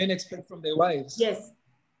 What do men expect from their wives? Yes.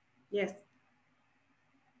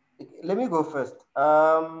 Let me go first.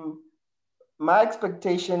 My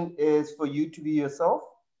expectation is for you to be yourself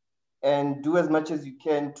and do as much as you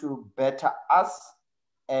can to better us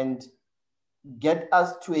and get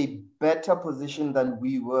us to a better position than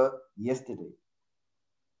we were yesterday.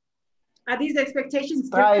 Are these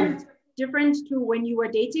expectations different to when you were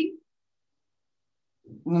dating?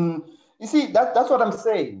 You see, that's what I'm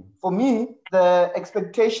saying. For me, the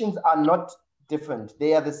expectations are not different.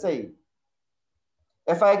 They are the same.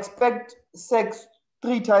 If I expect sex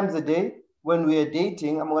 3 times a day when we are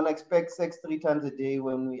dating, I'm going to expect sex 3 times a day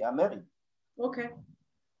when we are married. Okay.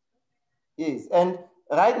 Yes. And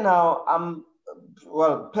right now,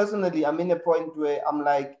 personally, I'm in a point where I'm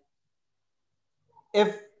like,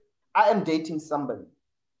 if I am dating somebody,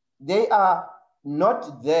 they are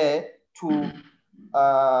not there to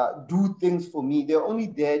do things for me. They're only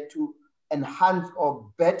there to enhance or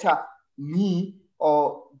better me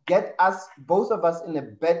or get us, both of us, in a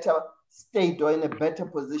better state or in a better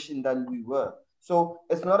position than we were. So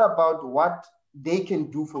it's not about what they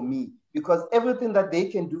can do for me, because everything that they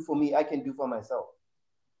can do for me, I can do for myself.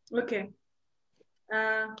 Okay.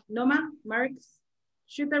 Noma, Marix,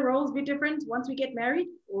 should the roles be different once we get married,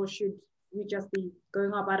 or should we just be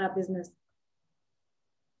going about our business?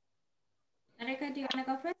 Marika, do you want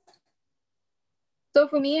to go first? So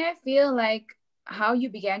for me, I feel like how you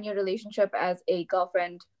began your relationship as a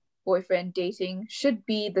girlfriend boyfriend, dating should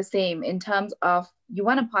be the same in terms of you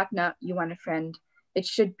want a partner, you want a friend. It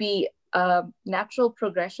should be a natural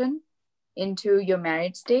progression into your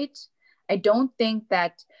marriage state. I don't think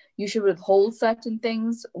that you should withhold certain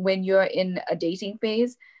things when you're in a dating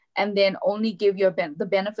phase and then only give the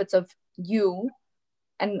benefits of you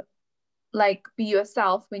and like be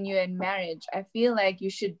yourself when you're in marriage. I feel like you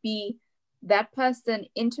should be that person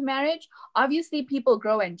into marriage. Obviously, people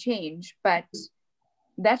grow and change, but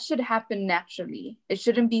that should happen naturally. It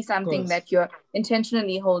shouldn't be something that you're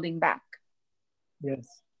intentionally holding back. Yes.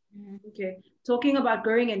 Okay. Talking about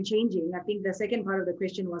growing and changing, I think the second part of the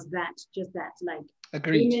question was just that, like,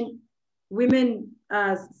 agreed. Women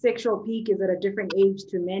sexual peak is at a different age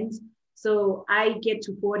to men's. So I get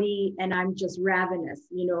to 40 and I'm just ravenous,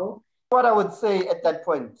 you know? What I would say at that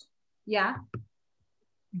point. Yeah.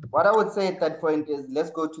 What I would say at that point is, let's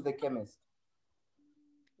go to the chemist.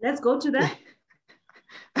 Let's go to the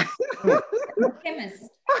chemist.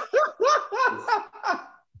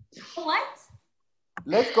 What?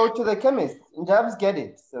 Let's go to the chemist. Jobs get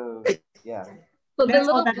it. So yeah. So the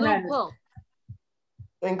little blue pill.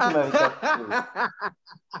 Thank you, Marika.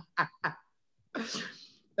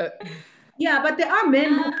 Yeah, but there are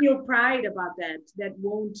men who feel pride about that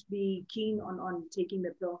won't be keen on taking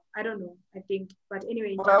the pill. I don't know. I think, but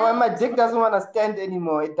anyway. But when my dick doesn't want to stand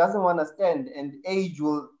anymore, it doesn't want to stand, and age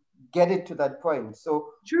will get it to that point.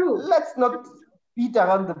 So true. Let's not beat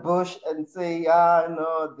around the bush and say,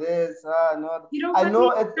 no, this, no. You don't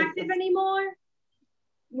want to be attractive anymore?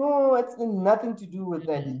 No, it's nothing to do with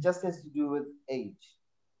that. It just has to do with age.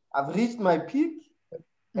 I've reached my peak,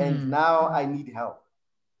 and now I need help.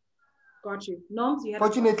 Got you. Norms, you have.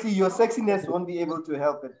 Fortunately, your sexiness won't be able to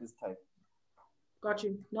help at this time. Got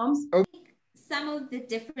you. Norms? Some of the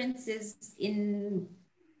differences in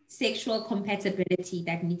sexual compatibility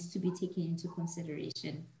that needs to be taken into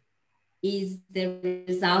consideration is the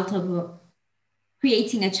result of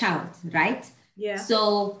creating a child, right? Yeah.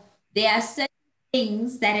 So there are certain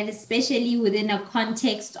things that, and especially within a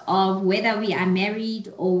context of whether we are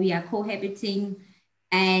married or we are cohabiting,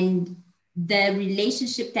 and the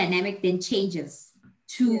relationship dynamic then changes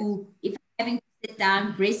to, if I'm having to sit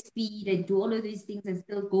down, breastfeed and do all of these things and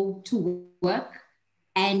still go to work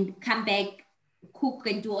and come back, cook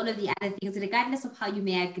and do all of the other things, regardless of how you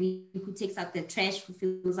may agree, who takes out the trash, who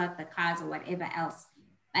fills out the cars or whatever else.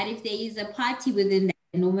 But if there is a party within that,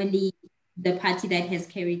 normally the party that has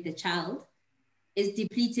carried the child is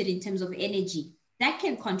depleted in terms of energy. That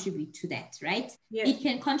can contribute to that, right? Yeah. It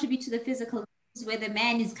can contribute to the physical, where the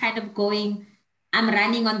man is kind of going, I'm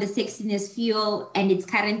running on the sexiness fuel and it's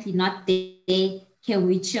currently not there. Can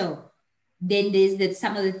we chill? Then there's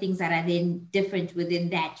some of the things that are then different within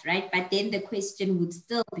that, right? But then the question would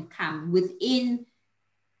still become within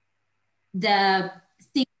the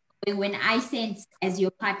thing, when I sense as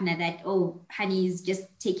your partner that, oh, honey is just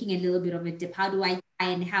taking a little bit of a dip, how do I try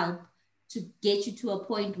and help to get you to a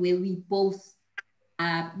point where we both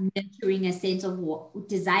are nurturing a sense of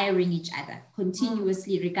desiring each other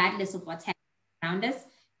continuously, regardless of what's happening around us?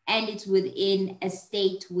 And it's within a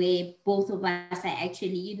state where both of us are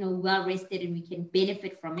actually, well rested and we can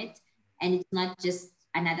benefit from it. And it's not just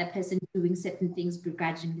another person doing certain things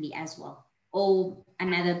begrudgingly as well. Or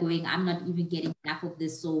another going, I'm not even getting enough of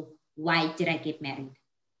this, so why did I get married?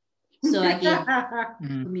 So again,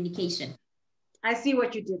 communication. I see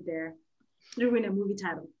what you did there. Threw in a movie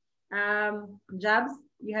title. Jabs,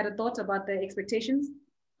 you had a thought about the expectations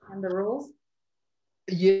and the roles?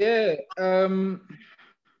 Yeah.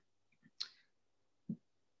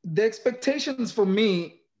 The expectations for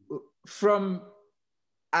me from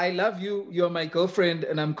I love you, you're my girlfriend,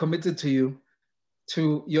 and I'm committed to you,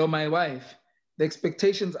 to you're my wife, the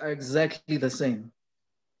expectations are exactly the same.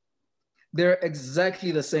 They're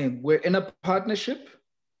exactly the same. We're in a partnership.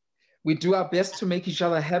 We do our best to make each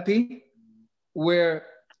other happy.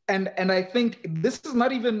 And I think this is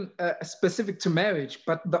not even specific to marriage,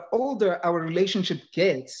 but the older our relationship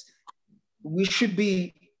gets, we should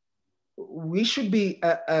be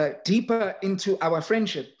deeper into our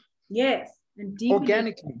friendship. Yes, and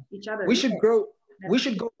organically. Each other. We should grow.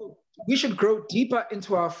 We should grow deeper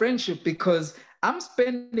into our friendship, because I'm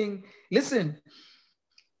spending. Listen,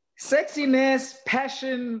 sexiness,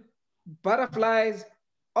 passion, butterflies,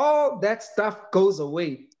 all that stuff goes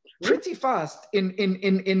away pretty fast when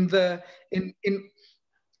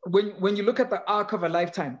you look at the arc of a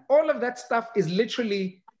lifetime. All of that stuff is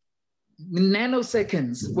literally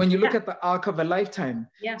nanoseconds when you look at the arc of a lifetime.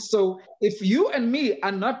 Yeah. So if you and me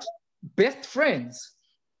are not best friends,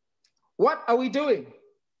 what are we doing?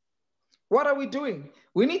 What are we doing?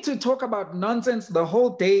 We need to talk about nonsense the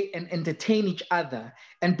whole day and entertain each other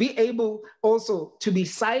and be able also to be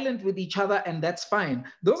silent with each other, and that's fine.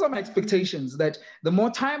 Those are my expectations, that the more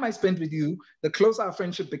time I spend with you, the closer our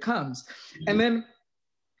friendship becomes. And then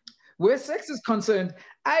where sex is concerned,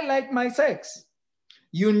 I like my sex.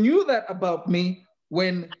 You knew that about me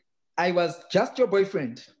when I was just your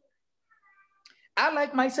boyfriend. I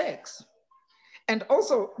like my sex. And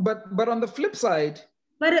also, but on the flip side,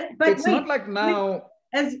 but it's wait, not like now.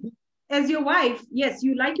 As your wife, yes,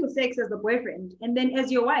 you like your sex as a boyfriend, and then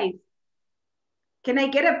as your wife, can I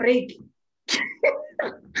get a break?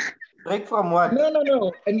 Break from what?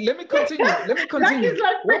 No. And let me continue. Where's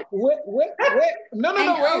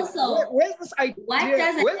this idea?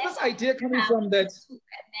 Where's this idea coming from that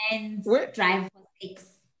men's drive for sex?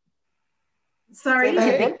 Sorry?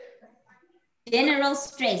 Hey. General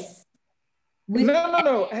stress.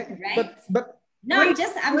 No. Right? But no, I'm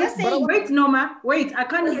just saying. Wait, Norma. Wait, I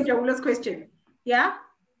can't get Jawula's question. Yeah?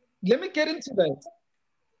 Let me get into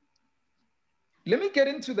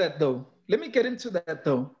that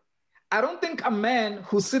though. I don't think a man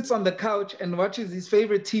who sits on the couch and watches his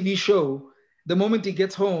favorite TV show the moment he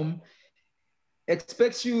gets home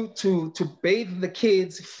expects you to bathe the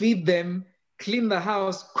kids, feed them, clean the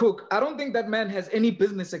house, cook. I don't think that man has any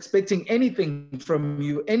business expecting anything from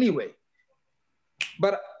you anyway.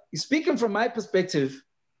 But speaking from my perspective,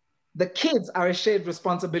 the kids are a shared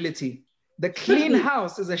responsibility. The clean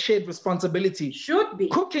house is a shared responsibility. Should be.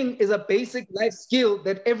 Cooking is a basic life skill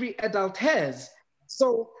that every adult has.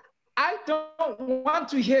 So I don't want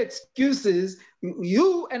to hear excuses.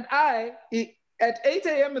 You and I, at 8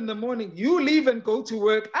 a.m. in the morning, you leave and go to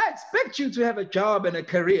work. I expect you to have a job and a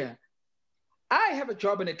career. I have a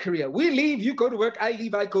job and a career. We leave, you go to work, I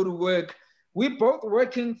leave, I go to work. We're both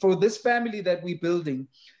working for this family that we're building.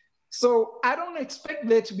 So I don't expect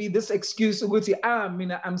there to be this excuse,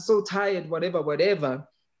 I'm so tired, whatever.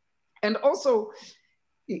 And also,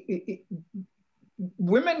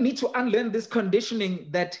 women need to unlearn this conditioning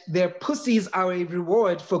that their pussies are a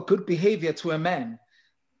reward for good behavior to a man.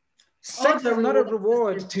 Sex is not a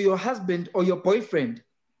reward to your husband or your boyfriend.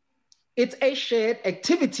 It's a shared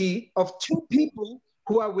activity of two people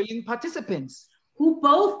who are willing participants. Who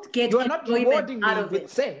both get you are not rewarding me with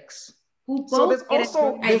sex. Who so both there's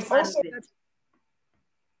also that,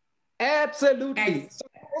 absolutely.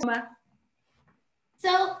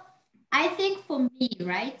 So I think for me,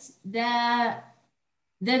 right, the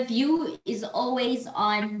view is always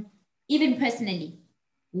on, even personally,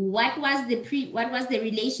 what was the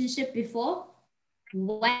relationship before?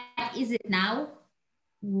 What is it now?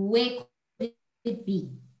 Where could it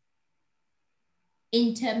be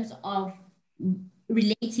in terms of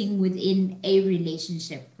relating within a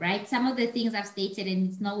relationship, right? Some of the things I've stated, and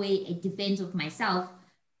it's no way a defense of myself,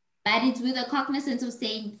 but it's with a cognizance of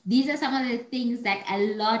saying these are some of the things that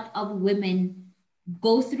a lot of women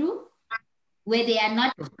go through where they are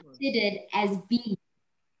not considered as being,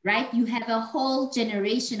 right? You have a whole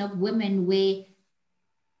generation of women where,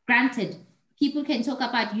 granted, people can talk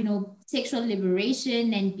about, sexual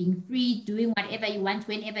liberation and being free, doing whatever you want,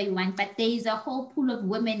 whenever you want, but there is a whole pool of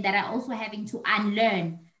women that are also having to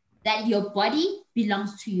unlearn that your body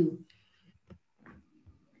belongs to you.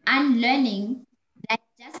 Unlearning that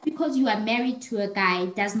just because you are married to a guy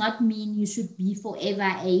does not mean you should be forever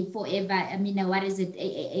a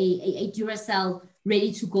Duracell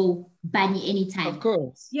ready to go bunny anytime. Of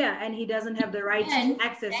course. Yeah, and he doesn't have the right to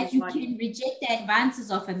access that you can reject the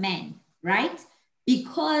advances of a man, right?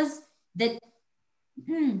 Because I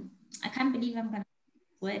can't believe I'm gonna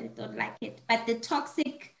word it, don't like it, but the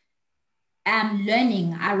toxic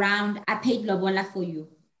learning around I paid lobola for you,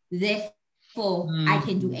 therefore I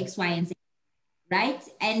can do X, Y, and Z, right?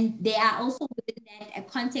 And they are also within that a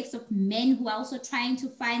context of men who are also trying to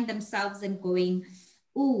find themselves and going,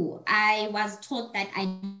 oh, I was taught that I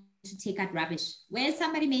need to take out rubbish. Where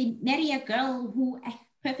somebody may marry a girl who,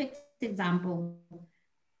 perfect example,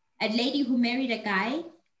 a lady who married a guy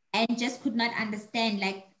and just could not understand,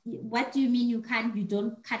 like, what do you mean you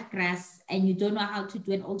don't cut grass and you don't know how to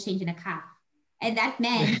do an oil change in a car? And that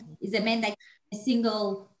man is a man that a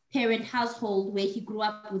single parent household where he grew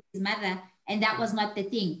up with his mother, and that was not the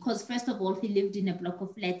thing. Because first of all, he lived in a block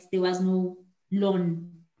of flats. There was no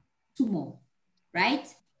lawn to mow, right?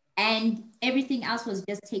 And everything else was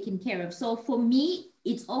just taken care of. So for me,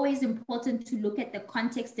 it's always important to look at the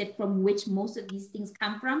context that from which most of these things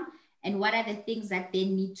come from, and what are the things that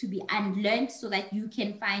then need to be unlearned so that you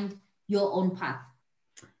can find your own path.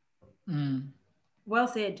 Well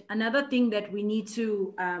said. Another thing that we need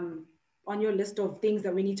to on your list of things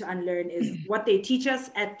that we need to unlearn is what they teach us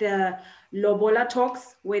at the lobola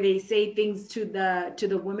talks, where they say things to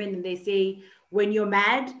the women, and they say, when you're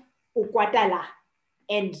mad, ukwatala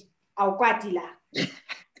and aukwatila.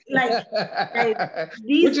 Like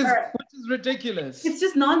which is ridiculous. It's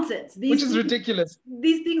just nonsense. Which is ridiculous.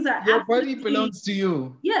 These things are your body belongs to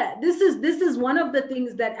you. Yeah, this is one of the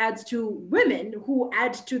things that adds to women, who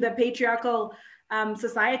add to the patriarchal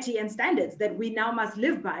society and standards that we now must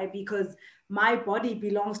live by, because my body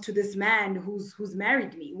belongs to this man who's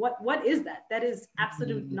married me. What is that? That is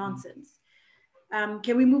absolute nonsense.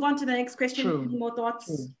 Can we move on to the next question? True. Any more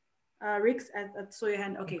thoughts? Rix, I saw your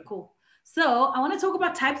hand. Okay, cool. So I want to talk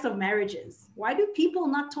about types of marriages. Why do people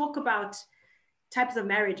not talk about types of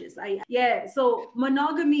marriages? So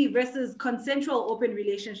monogamy versus consensual open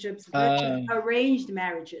relationships versus arranged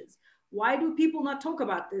marriages. Why do people not talk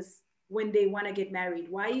about this when they want to get married?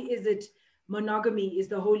 Why is it monogamy is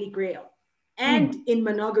the holy grail? And in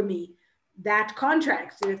monogamy, that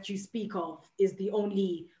contract that you speak of is the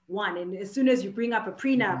only one. And as soon as you bring up a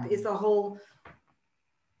prenup, it's a whole...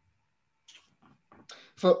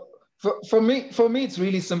 For me, it's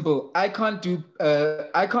really simple. I can't do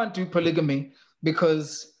polygamy,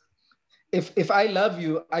 because if I love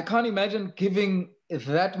you, I can't imagine giving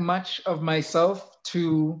that much of myself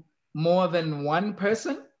to more than one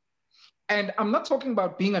person. And I'm not talking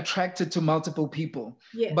about being attracted to multiple people,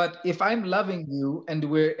 but if I'm loving you and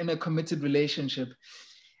we're in a committed relationship,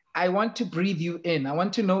 I want to breathe you in. I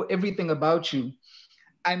want to know everything about you.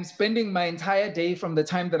 I'm spending my entire day, from the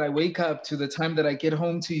time that I wake up to the time that I get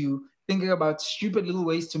home to you, thinking about stupid little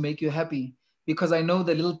ways to make you happy, because I know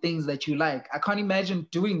the little things that you like. I can't imagine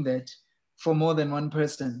doing that for more than one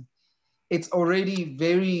person. It's already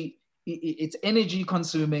it's energy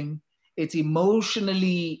consuming. It's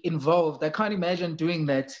emotionally involved. I can't imagine doing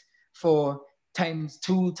that for times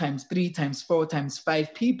 2, times 3, times 4, times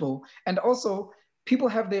 5 people. And also, people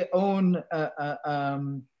have their own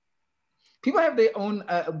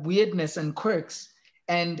weirdness and quirks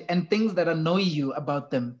and things that annoy you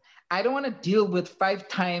about them. I don't want to deal with 5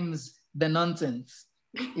 times the nonsense.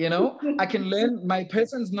 I can learn my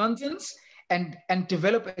person's nonsense and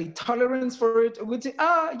develop a tolerance for it. Which,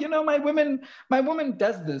 my woman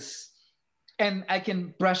does this, and I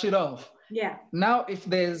can brush it off. Yeah. Now, if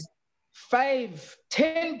there's 5,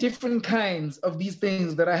 10 different kinds of these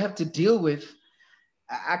things that I have to deal with,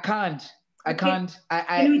 I can't.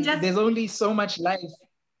 There's only so much life.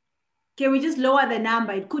 Can we just lower the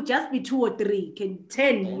number? It could just be 2 or 3. Can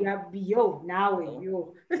 10? You have yo.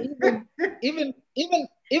 Even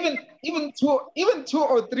 2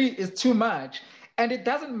 or 3 is too much, and it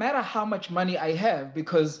doesn't matter how much money I have,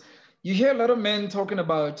 because you hear a lot of men talking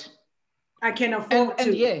about, I can afford to.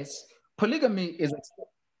 And yes, polygamy is.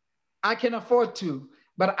 I can afford to,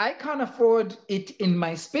 but I can't afford it in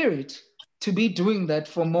my spirit to be doing that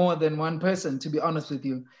for more than one person, to be honest with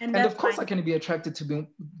you. And of course, I can be attracted to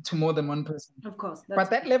more than one person. Of course. But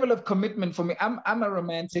that level of commitment for me, I'm a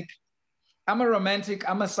romantic. I'm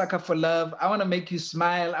a sucker for love. I want to make you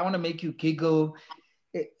smile. I want to make you giggle.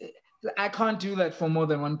 I can't do that for more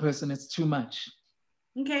than one person. It's too much.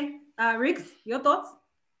 Okay. Rix, your thoughts?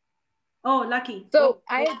 Oh, Lucky. So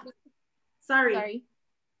Sorry.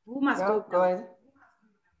 Who must go? Go ahead.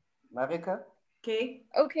 Marika?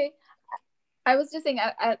 Okay. I was just saying,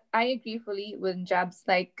 I agree fully with Jabs.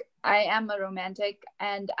 Like, I am a romantic,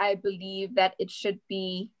 and I believe that it should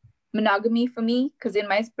be monogamy for me, because in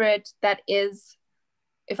my spirit, that is,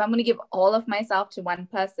 if I'm going to give all of myself to one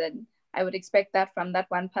person, I would expect that from that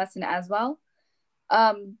one person as well.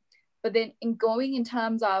 But then in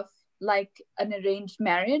terms of like an arranged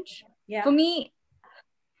marriage, for me,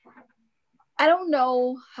 I don't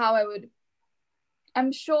know how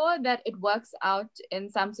I'm sure that it works out in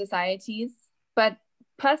some societies, but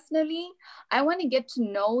personally, I want to get to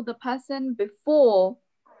know the person before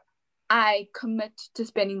I commit to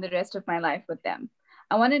spending the rest of my life with them.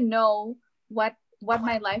 I want to know what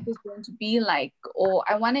my life is going to be like, or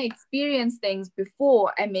I want to experience things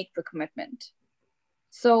before I make the commitment.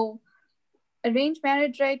 So arranged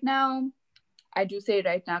marriage right now, I do say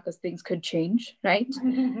right now because things could change, right?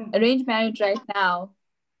 Arranged marriage right now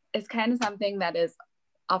is kind of something that is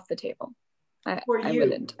off the table. I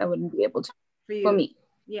wouldn't be able to. For me.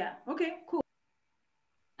 Yeah. Okay, cool.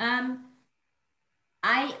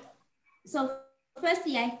 So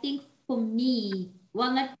firstly, I think for me,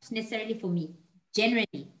 well, not necessarily for me,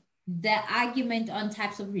 generally, the argument on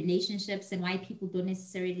types of relationships and why people don't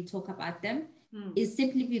necessarily talk about them is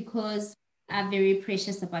simply because we are very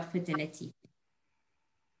precious about fidelity.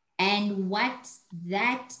 And what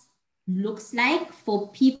that looks like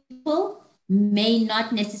for people may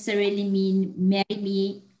not necessarily mean marry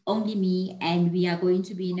me, only me, and we are going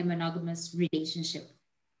to be in a monogamous relationship.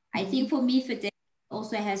 I think for me, fidelity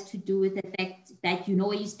also has to do with the fact that you know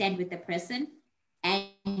where you stand with the person, and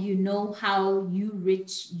you know how you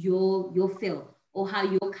reach your fill, or how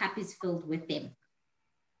your cup is filled with them.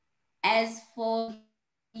 As for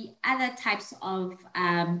the other types of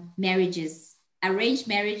marriages, arranged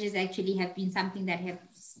marriages actually have been something that have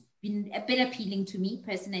been a bit appealing to me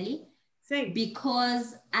personally. Same.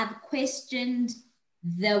 Because I've questioned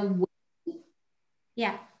the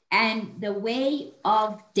way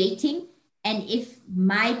of dating, and if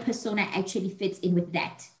my persona actually fits in with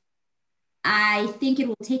that. I think it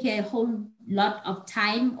will take a whole lot of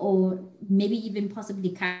time, or maybe even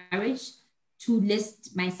possibly courage, to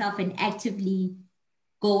list myself and actively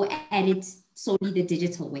go at it solely the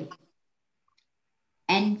digital way.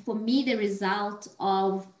 And for me, the result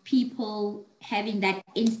of people having that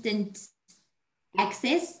instant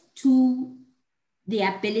access to the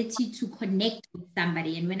ability to connect with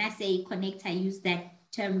somebody, and when I say connect, I use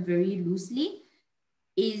that term very loosely,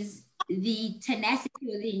 is the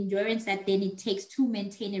tenacity or the endurance that then it takes to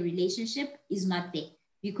maintain a relationship is not there.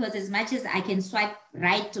 Because as much as I can swipe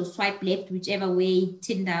right or swipe left, whichever way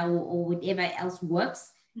Tinder or whatever else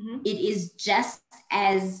works, it is just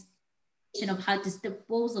as of how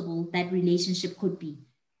disposable that relationship could be.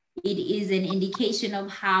 It is an indication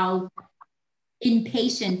of how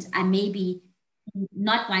impatient I may be,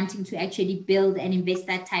 not wanting to actually build and invest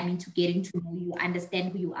that time into getting to know you,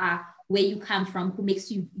 understand who you are, where you come from, who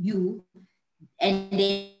makes you you, and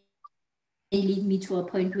then lead me to a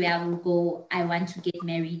point where I will go, I want to get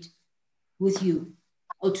married with you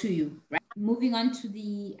or to you, right? Moving on to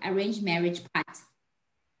the arranged marriage part.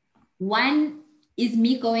 One is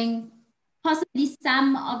me going, possibly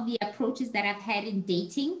some of the approaches that I've had in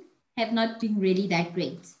dating have not been really that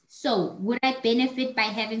great. So would I benefit by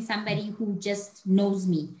having somebody who just knows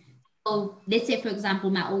me? So let's say, for example,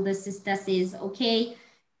 my older sister says, okay,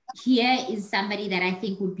 here is somebody that I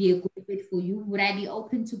think would be a good fit for you. Would I be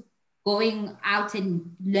open to going out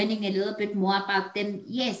and learning a little bit more about them?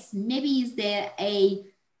 Yes. Maybe is there a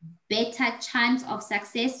better chance of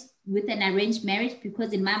success with an arranged marriage?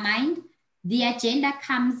 Because in my mind, the agenda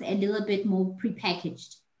comes a little bit more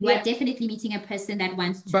prepackaged. You are definitely meeting a person that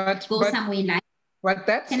wants to go somewhere in life. But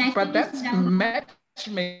that's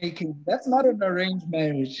matchmaking. That's not an arranged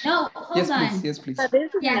marriage. No, hold on. Please. Yes, please. But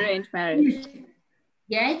this is an arranged marriage.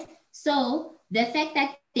 Right? So the fact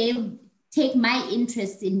that they'll take my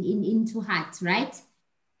interest into heart, right?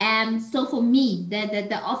 So for me,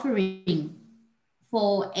 the offering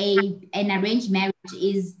for an arranged marriage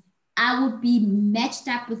is I would be matched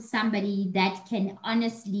up with somebody that can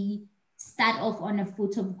honestly start off on a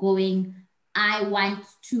foot of going, I want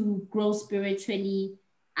to grow spiritually.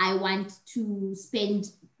 I want to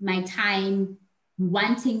spend my time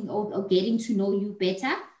wanting or getting to know you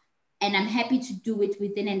better. And I'm happy to do it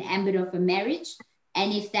within an ambit of a marriage.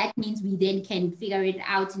 And if that means we then can figure it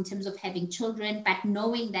out in terms of having children, but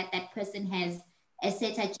knowing that that person has a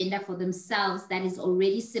set agenda for themselves that is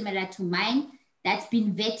already similar to mine, that's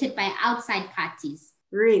been vetted by outside parties.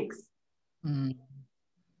 Riggs.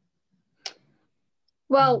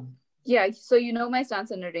 Well, yeah, so you know my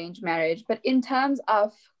stance on arranged marriage, but in terms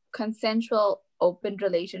of consensual open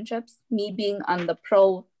relationships, me being on the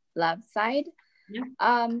pro-love side,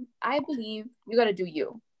 I believe you got to do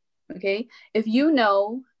you, okay? If you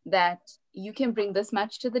know that you can bring this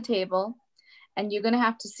much to the table and you're going to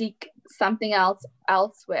have to seek something else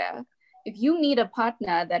elsewhere, if you need a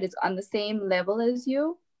partner that is on the same level as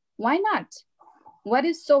you, why not? What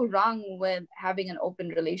is so wrong with having an open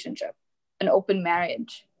relationship, an open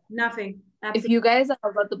marriage? Nothing. Absolutely. If you guys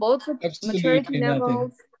are about the both maturity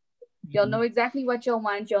levels, you'll know exactly what you'll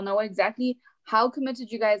want. You'll know exactly how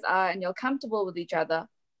committed you guys are, and you're comfortable with each other.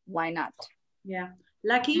 Why not? Yeah.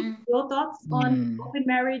 Lucky, your thoughts on open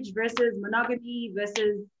marriage versus monogamy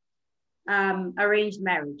versus arranged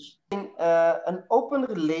marriage? An open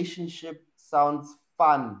relationship sounds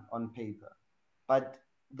fun on paper, but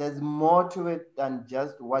there's more to it than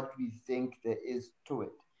just what we think there is to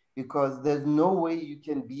it. Because there's no way you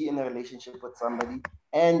can be in a relationship with somebody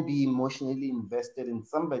and be emotionally invested in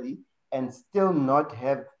somebody and still not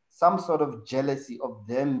have some sort of jealousy of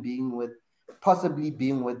them possibly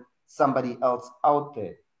being with somebody else out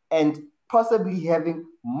there, and possibly having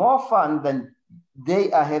more fun than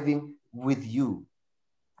they are having with you.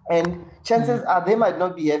 And chances are they might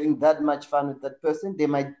not be having that much fun with that person. They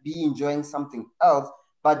might be enjoying something else,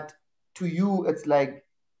 but to you, it's like,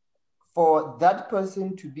 for that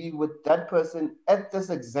person to be with that person at this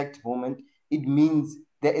exact moment, it means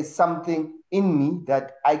there is something in me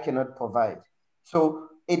that I cannot provide. So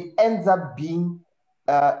it ends up being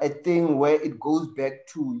a thing where it goes back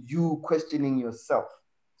to you questioning yourself.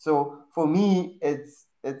 So for me, it's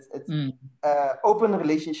open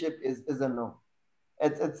relationship is a no.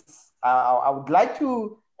 I would like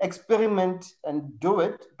to experiment and do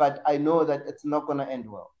it, but I know that it's not going to end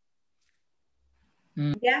well.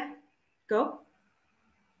 Yeah, go.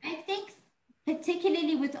 I think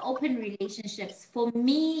particularly with open relationships, for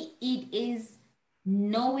me, it is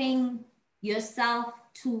knowing yourself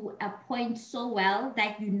to a point so well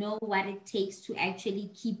that you know what it takes to actually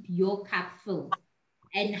keep your cup filled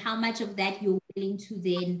and how much of that you're willing to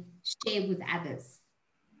then share with others.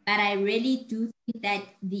 But I really do think that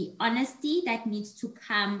the honesty that needs to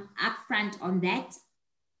come upfront on that,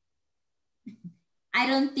 I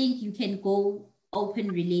don't think you can go open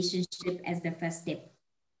relationship as the first step.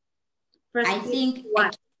 I think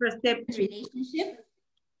what? First step relationship.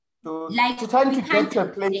 So like to trying to get to a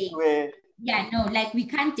place where like we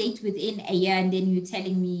can't date within a year and then you're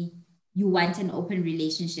telling me you want an open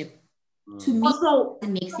relationship. To me, also, it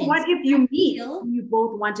makes sense. What if you meet you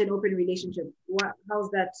both want an open relationship? How's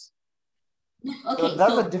that? Okay,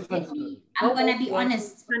 that's a different story. I'm gonna be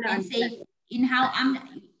honest and say in how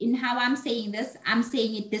I'm saying this, I'm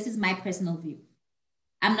saying it. This is my personal view.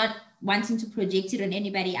 I'm not wanting to project it on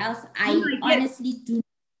anybody else. I honestly do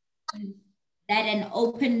think that an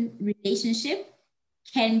open relationship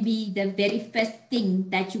can be the very first thing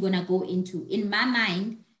that you're gonna go into. In my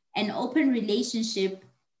mind, an open relationship,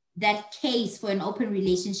 that case for an open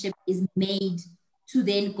relationship is made to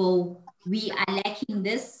then go, we are lacking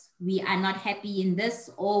this, we are not happy in this,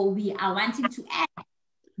 or we are wanting to add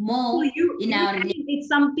more in our relationship. It's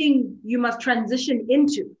something you must transition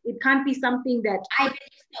into. It can't be something that I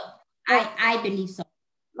believe so. I believe so.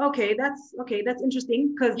 Okay, that's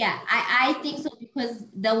interesting because I think so, because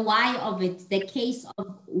the why of it, the case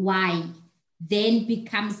of why, then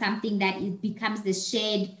becomes something that it becomes the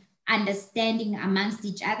shared understanding amongst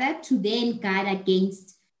each other to then guard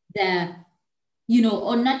against the,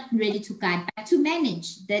 or not really to guard, but to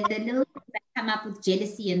manage the little things that come up with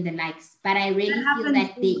jealousy and the likes. But I really feel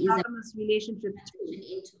that there is a relationship into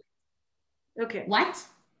it. Okay. What?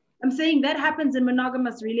 I'm saying that happens in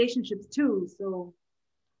monogamous relationships too. So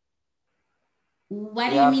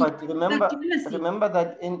what do you mean? But remember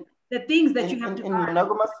that in the things that you have to in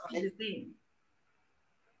monogamous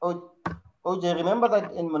OJ, remember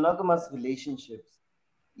that in monogamous relationships,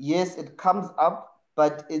 yes, it comes up,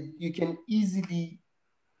 but you can easily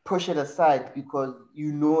push it aside because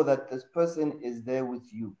you know that this person is there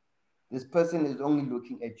with you. This person is only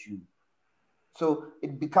looking at you. So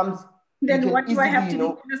it becomes. Then what do I have to be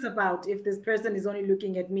jealous about if this person is only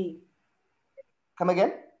looking at me? Come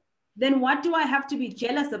again? Then what do I have to be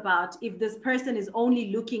jealous about if this person is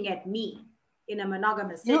only looking at me in a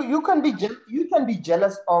monogamous setting? You can be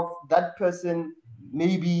jealous of that person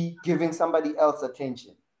maybe giving somebody else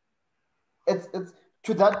attention. It's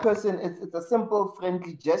to that person, it's a simple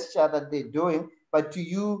friendly gesture that they're doing, but to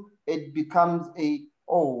you it becomes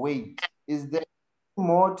oh wait, is there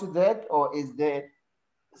more to that, or is there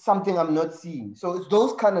something I'm not seeing? So it's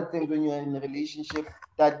those kind of things when you're in a relationship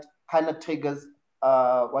that kind of triggers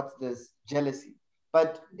jealousy.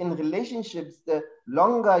 But in relationships, the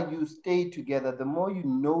longer you stay together, the more you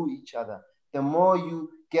know each other, the more you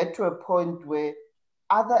get to a point where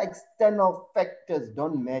other external factors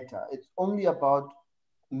don't matter. It's only about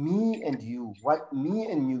me and you, what me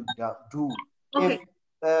and you do. Okay.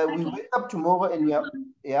 If we wake up tomorrow and we are,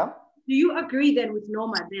 Do you agree then with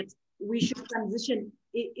Norma that we should transition?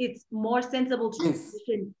 It's more sensible to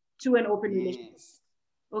transition to an open relationship.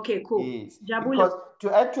 Okay, cool. Yes. Jabulo. Because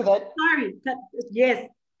to add to that. Sorry. Yes,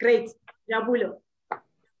 great. Jabulo.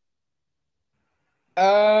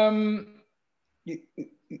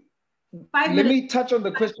 Let me touch on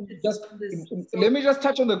the question. Let me just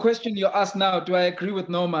touch on the question you asked now. Do I agree with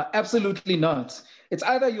Norma? Absolutely not. It's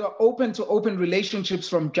either you are open to open relationships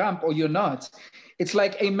from jump or you're not. It's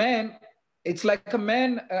like a man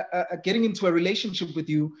getting into a relationship with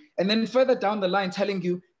you and then further down the line telling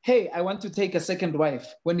you, hey, I want to take a second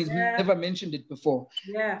wife when he's never mentioned it before.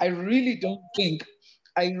 Yeah. I really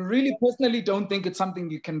personally don't think it's something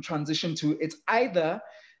you can transition to. It's either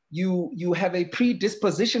you have a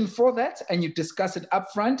predisposition for that and you discuss it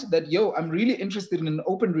upfront that, I'm really interested in an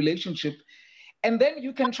open relationship. And then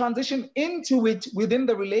you can transition into it within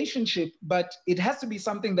the relationship, but it has to be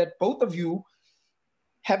something that both of you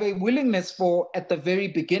have a willingness for at the very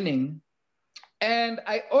beginning. And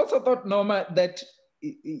I also thought, Norma, that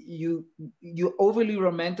you overly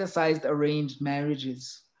romanticized arranged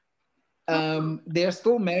marriages. They're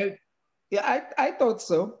still married. Yeah, I thought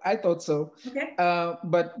so. I thought so. Okay.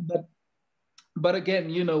 But again,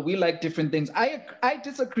 you know, we like different things. I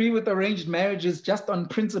disagree with arranged marriages just on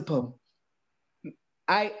principle.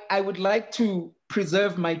 I would like to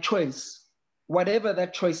preserve my choice, whatever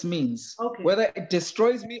that choice means. Okay. Whether it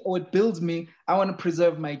destroys me or it builds me, I want to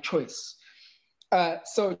preserve my choice.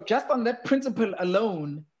 So just on that principle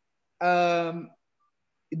alone,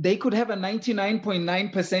 they could have a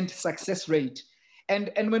 99.9% success rate.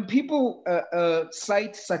 And when people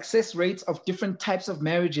cite success rates of different types of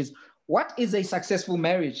marriages, what is a successful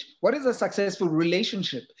marriage? What is a successful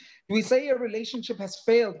relationship? Do we say a relationship has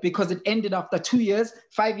failed because it ended after 2 years,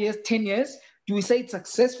 5 years, 10 years? Do we say it's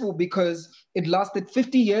successful because it lasted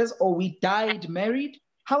 50 years or we died married?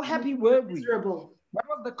 How happy were we? Miserable. What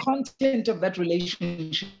was the content of that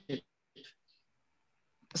relationship?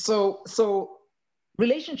 So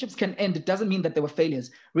relationships can end. It doesn't mean that they were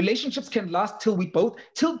failures. Relationships can last till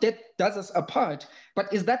death does us apart.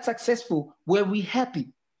 But is that successful? Were we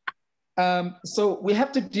happy? So we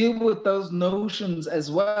have to deal with those notions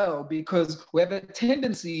as well, because we have a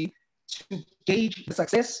tendency to gauge the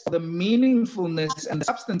success, the meaningfulness, and the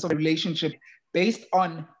substance of a relationship based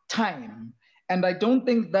on time. And I don't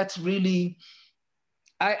think that's really,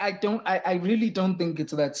 I really don't think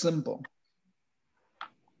it's that simple.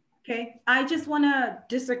 Okay, I just want to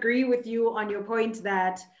disagree with you on your point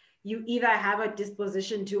that you either have a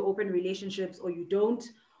disposition to open relationships or you don't,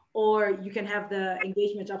 or you can have the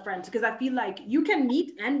engagement upfront. Because I feel like you can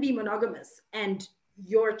meet and be monogamous, and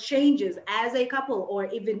your changes as a couple or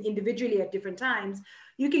even individually at different times,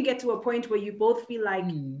 you can get to a point where you both feel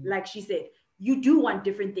like she said, you do want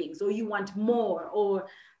different things, or you want more, or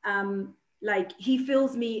like he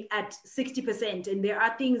fills me at 60%, and there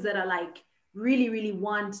are things that are like really, really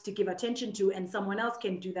want to give attention to, and someone else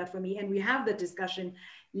can do that for me. And we have the discussion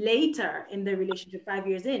later in the relationship, 5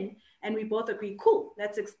 years in, and we both agree, cool,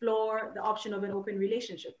 let's explore the option of an open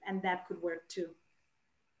relationship. And that could work too.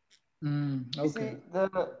 Okay. You see,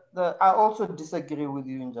 I also disagree with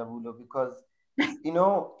you, Njabulo, because, you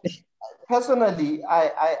know, personally,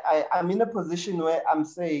 I'm in a position where I'm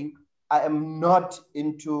saying I am not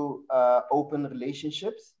into open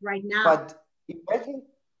relationships. Right now. But imagine,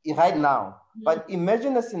 right now, but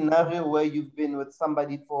imagine a scenario where you've been with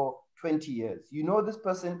somebody for 20 years. You know this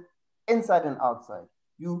person inside and outside.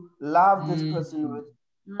 You love this person with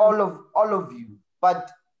all of you,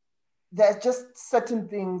 but there's just certain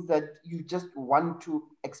things that you just want to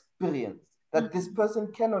experience that this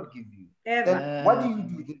person cannot give you. Then what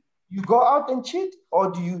do? You go out and cheat,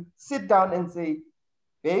 or do you sit down and say,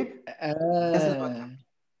 babe, this is what happened?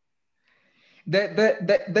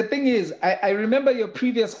 The thing is, I remember your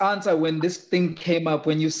previous answer when this thing came up,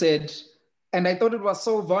 when you said, and I thought it was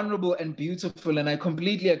so vulnerable and beautiful, and I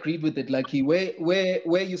completely agreed with it, Lucky,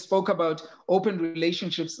 where you spoke about open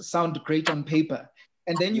relationships sound great on paper.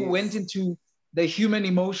 And then you went into the human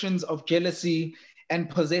emotions of jealousy and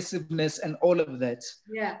possessiveness and all of that.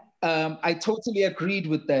 Yeah. I totally agreed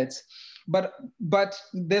with that. But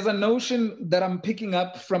there's a notion that I'm picking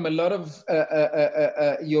up from a lot of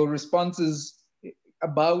your responses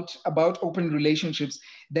about open relationships,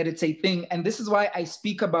 that it's a thing. And this is why I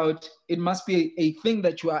speak about it must be a thing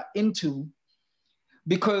that you are into,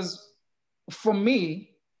 because for me,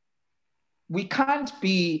 we can't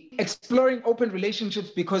be exploring open relationships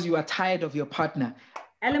because you are tired of your partner.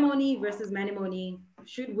 Alimony versus Manimony.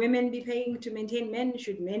 Should women be paying to maintain men?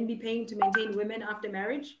 Should men be paying to maintain women after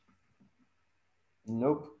marriage?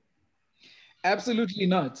 Nope. Absolutely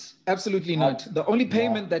not. Absolutely not. The only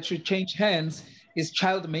payment that should change hands is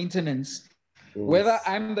child maintenance. Yes. Whether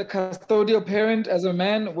I'm the custodial parent as a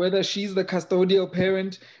man, whether she's the custodial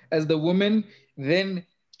parent as the woman, then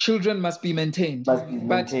children must be maintained. But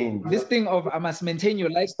this thing of I must maintain your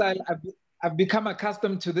lifestyle, I've become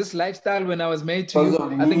accustomed to this lifestyle when I was married to you.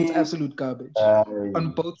 I think it's absolute garbage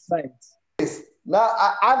on both sides. Yes. Now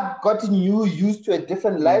I've gotten you used to a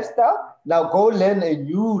different lifestyle. Now go learn a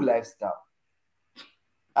new lifestyle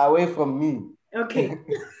away from me. Okay.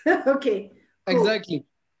 Okay. Cool. Exactly.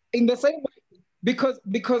 In the same way, because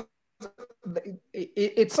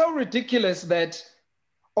it's so ridiculous that,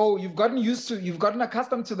 oh, you've gotten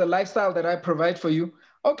accustomed to the lifestyle that I provide for you.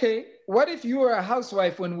 Okay, what if you were a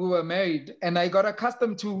housewife when we were married and I got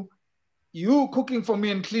accustomed to you cooking for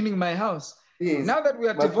me and cleaning my house? Yes. Now that we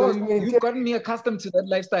are divorced, you've gotten me accustomed to that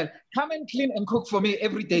lifestyle. Come and clean and cook for me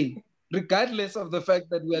every day, regardless of the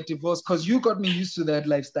fact that we are divorced, because you got me used to that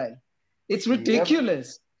lifestyle. It's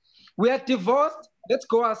ridiculous. Yep. We are divorced. Let's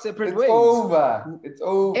go our separate ways. It's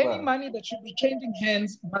over. Any money that should be changing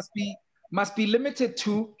hands must be limited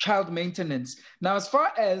to child maintenance. Now, as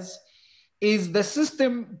far as is the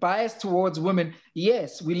system biased towards women?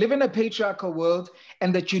 Yes, we live in a patriarchal world,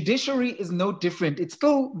 and the judiciary is no different. It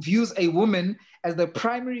still views a woman as the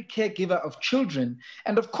primary caregiver of children.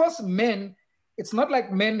 And of course, men, it's not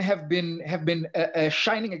like men have been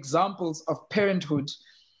shining examples of parenthood.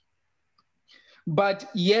 But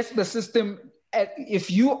yes, the system, if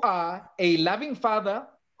you are a loving father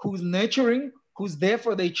who's nurturing, who's there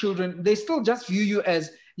for their children, they still just view you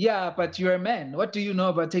as, yeah, but you're a man. What do you know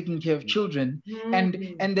about taking care of children?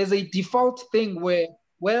 Mm. And there's a default thing where,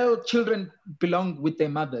 well, children belong with their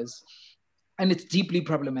mothers. And it's deeply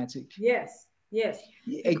problematic. Yes, yes.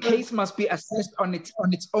 A case must be assessed on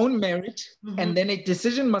its own merit, and then a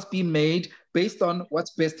decision must be made based on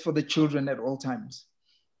what's best for the children at all times.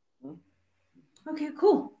 Okay,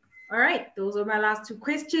 cool. All right, those are my last two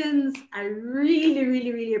questions. I really,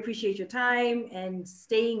 really, really appreciate your time and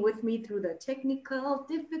staying with me through the technical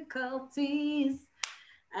difficulties.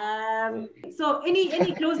 So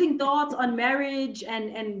any closing thoughts on marriage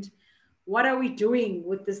and what are we doing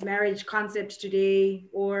with this marriage concept today?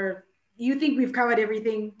 Or you think we've covered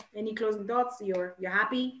everything? Any closing thoughts? You're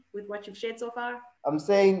happy with what you've shared so far? I'm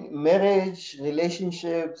saying marriage,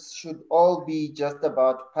 relationships should all be just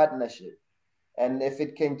about partnership. And if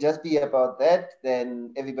it can just be about that,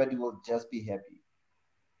 then everybody will just be happy.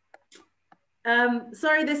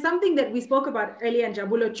 Sorry, there's something that we spoke about earlier in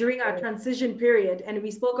Jabulo during our transition period, and we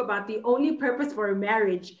spoke about the only purpose for a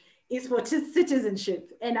marriage is for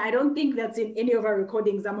citizenship. And I don't think that's in any of our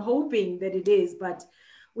recordings. I'm hoping that it is, but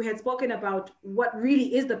we had spoken about what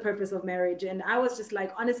really is the purpose of marriage. And I was just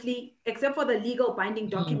like, honestly, except for the legal binding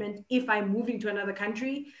document, if I'm moving to another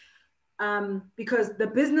country, because the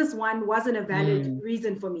business one wasn't a valid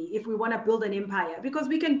reason for me if we want to build an empire, because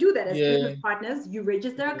we can do that as business partners. You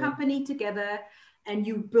register a company together and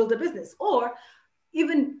you build a business, or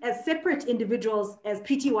even as separate individuals as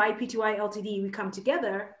PTY Ltd, we come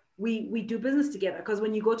together, we do business together. Because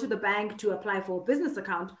when you go to the bank to apply for a business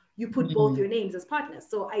account, you put both your names as partners.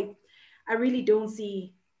 So I really don't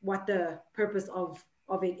see what the purpose of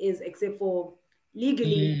it is, except for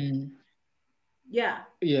legally. Yeah.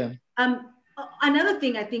 Another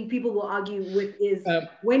thing I think people will argue with is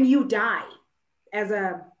when you die as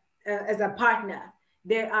a partner,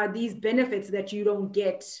 there are these benefits that you don't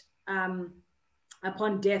get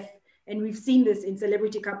upon death. And we've seen this in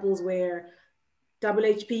celebrity couples where Double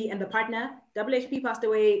HP and the partner, Double HP passed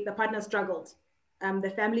away, the partner struggled.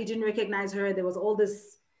 The family didn't recognize her. There was all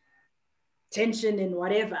this tension and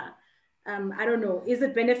whatever. I don't know. Is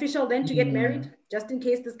it beneficial then to get married just in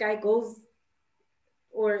case this guy goes?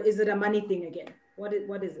 Or is it a money thing again? What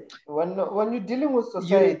is it? When you're dealing with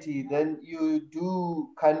society, then you do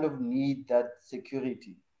kind of need that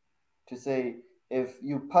security to say, if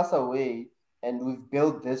you pass away and we've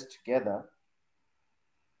built this together,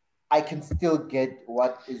 I can still get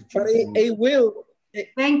what is due to me. A will.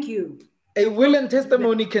 Thank you. A will and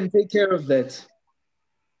testimony can take care of that.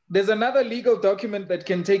 There's another legal document that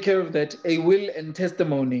can take care of that, a will and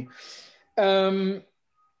testimony.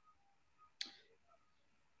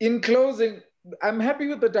 In closing, I'm happy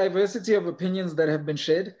with the diversity of opinions that have been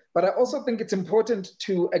shared, but I also think it's important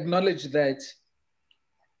to acknowledge that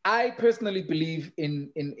I personally believe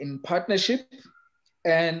in partnership,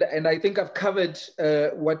 and I think I've covered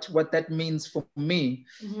what that means for me.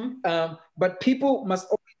 But people must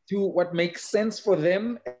always do what makes sense for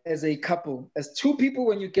them as a couple. As two people,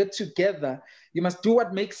 when you get together, you must do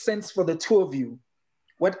what makes sense for the two of you,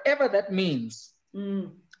 whatever that means.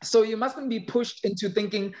 So you mustn't be pushed into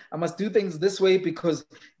thinking, I must do things this way because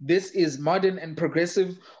this is modern and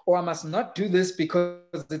progressive, or I must not do this because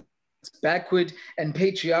it's backward and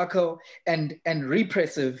patriarchal and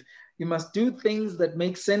repressive. You must do things that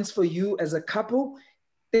make sense for you as a couple,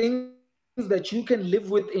 things that you can live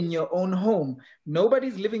with in your own home.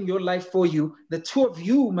 Nobody's living your life for you. The two of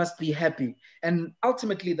you must be happy. And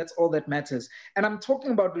ultimately, that's all that matters. And I'm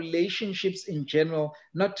talking about relationships in general,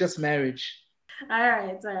 not just marriage. All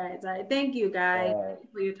right. Thank you, guys. Thank you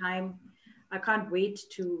for your time. I can't wait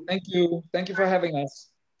to. Thank you. Thank you for having us.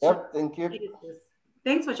 Yep, thank you.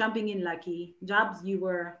 Thanks for jumping in, Lucky. Jobs, you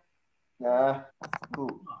were. Cool.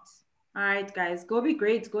 All right, guys. Go be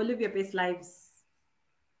great. Go live your best lives.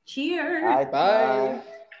 Cheers. All right, bye.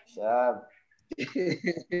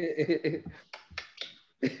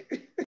 Bye.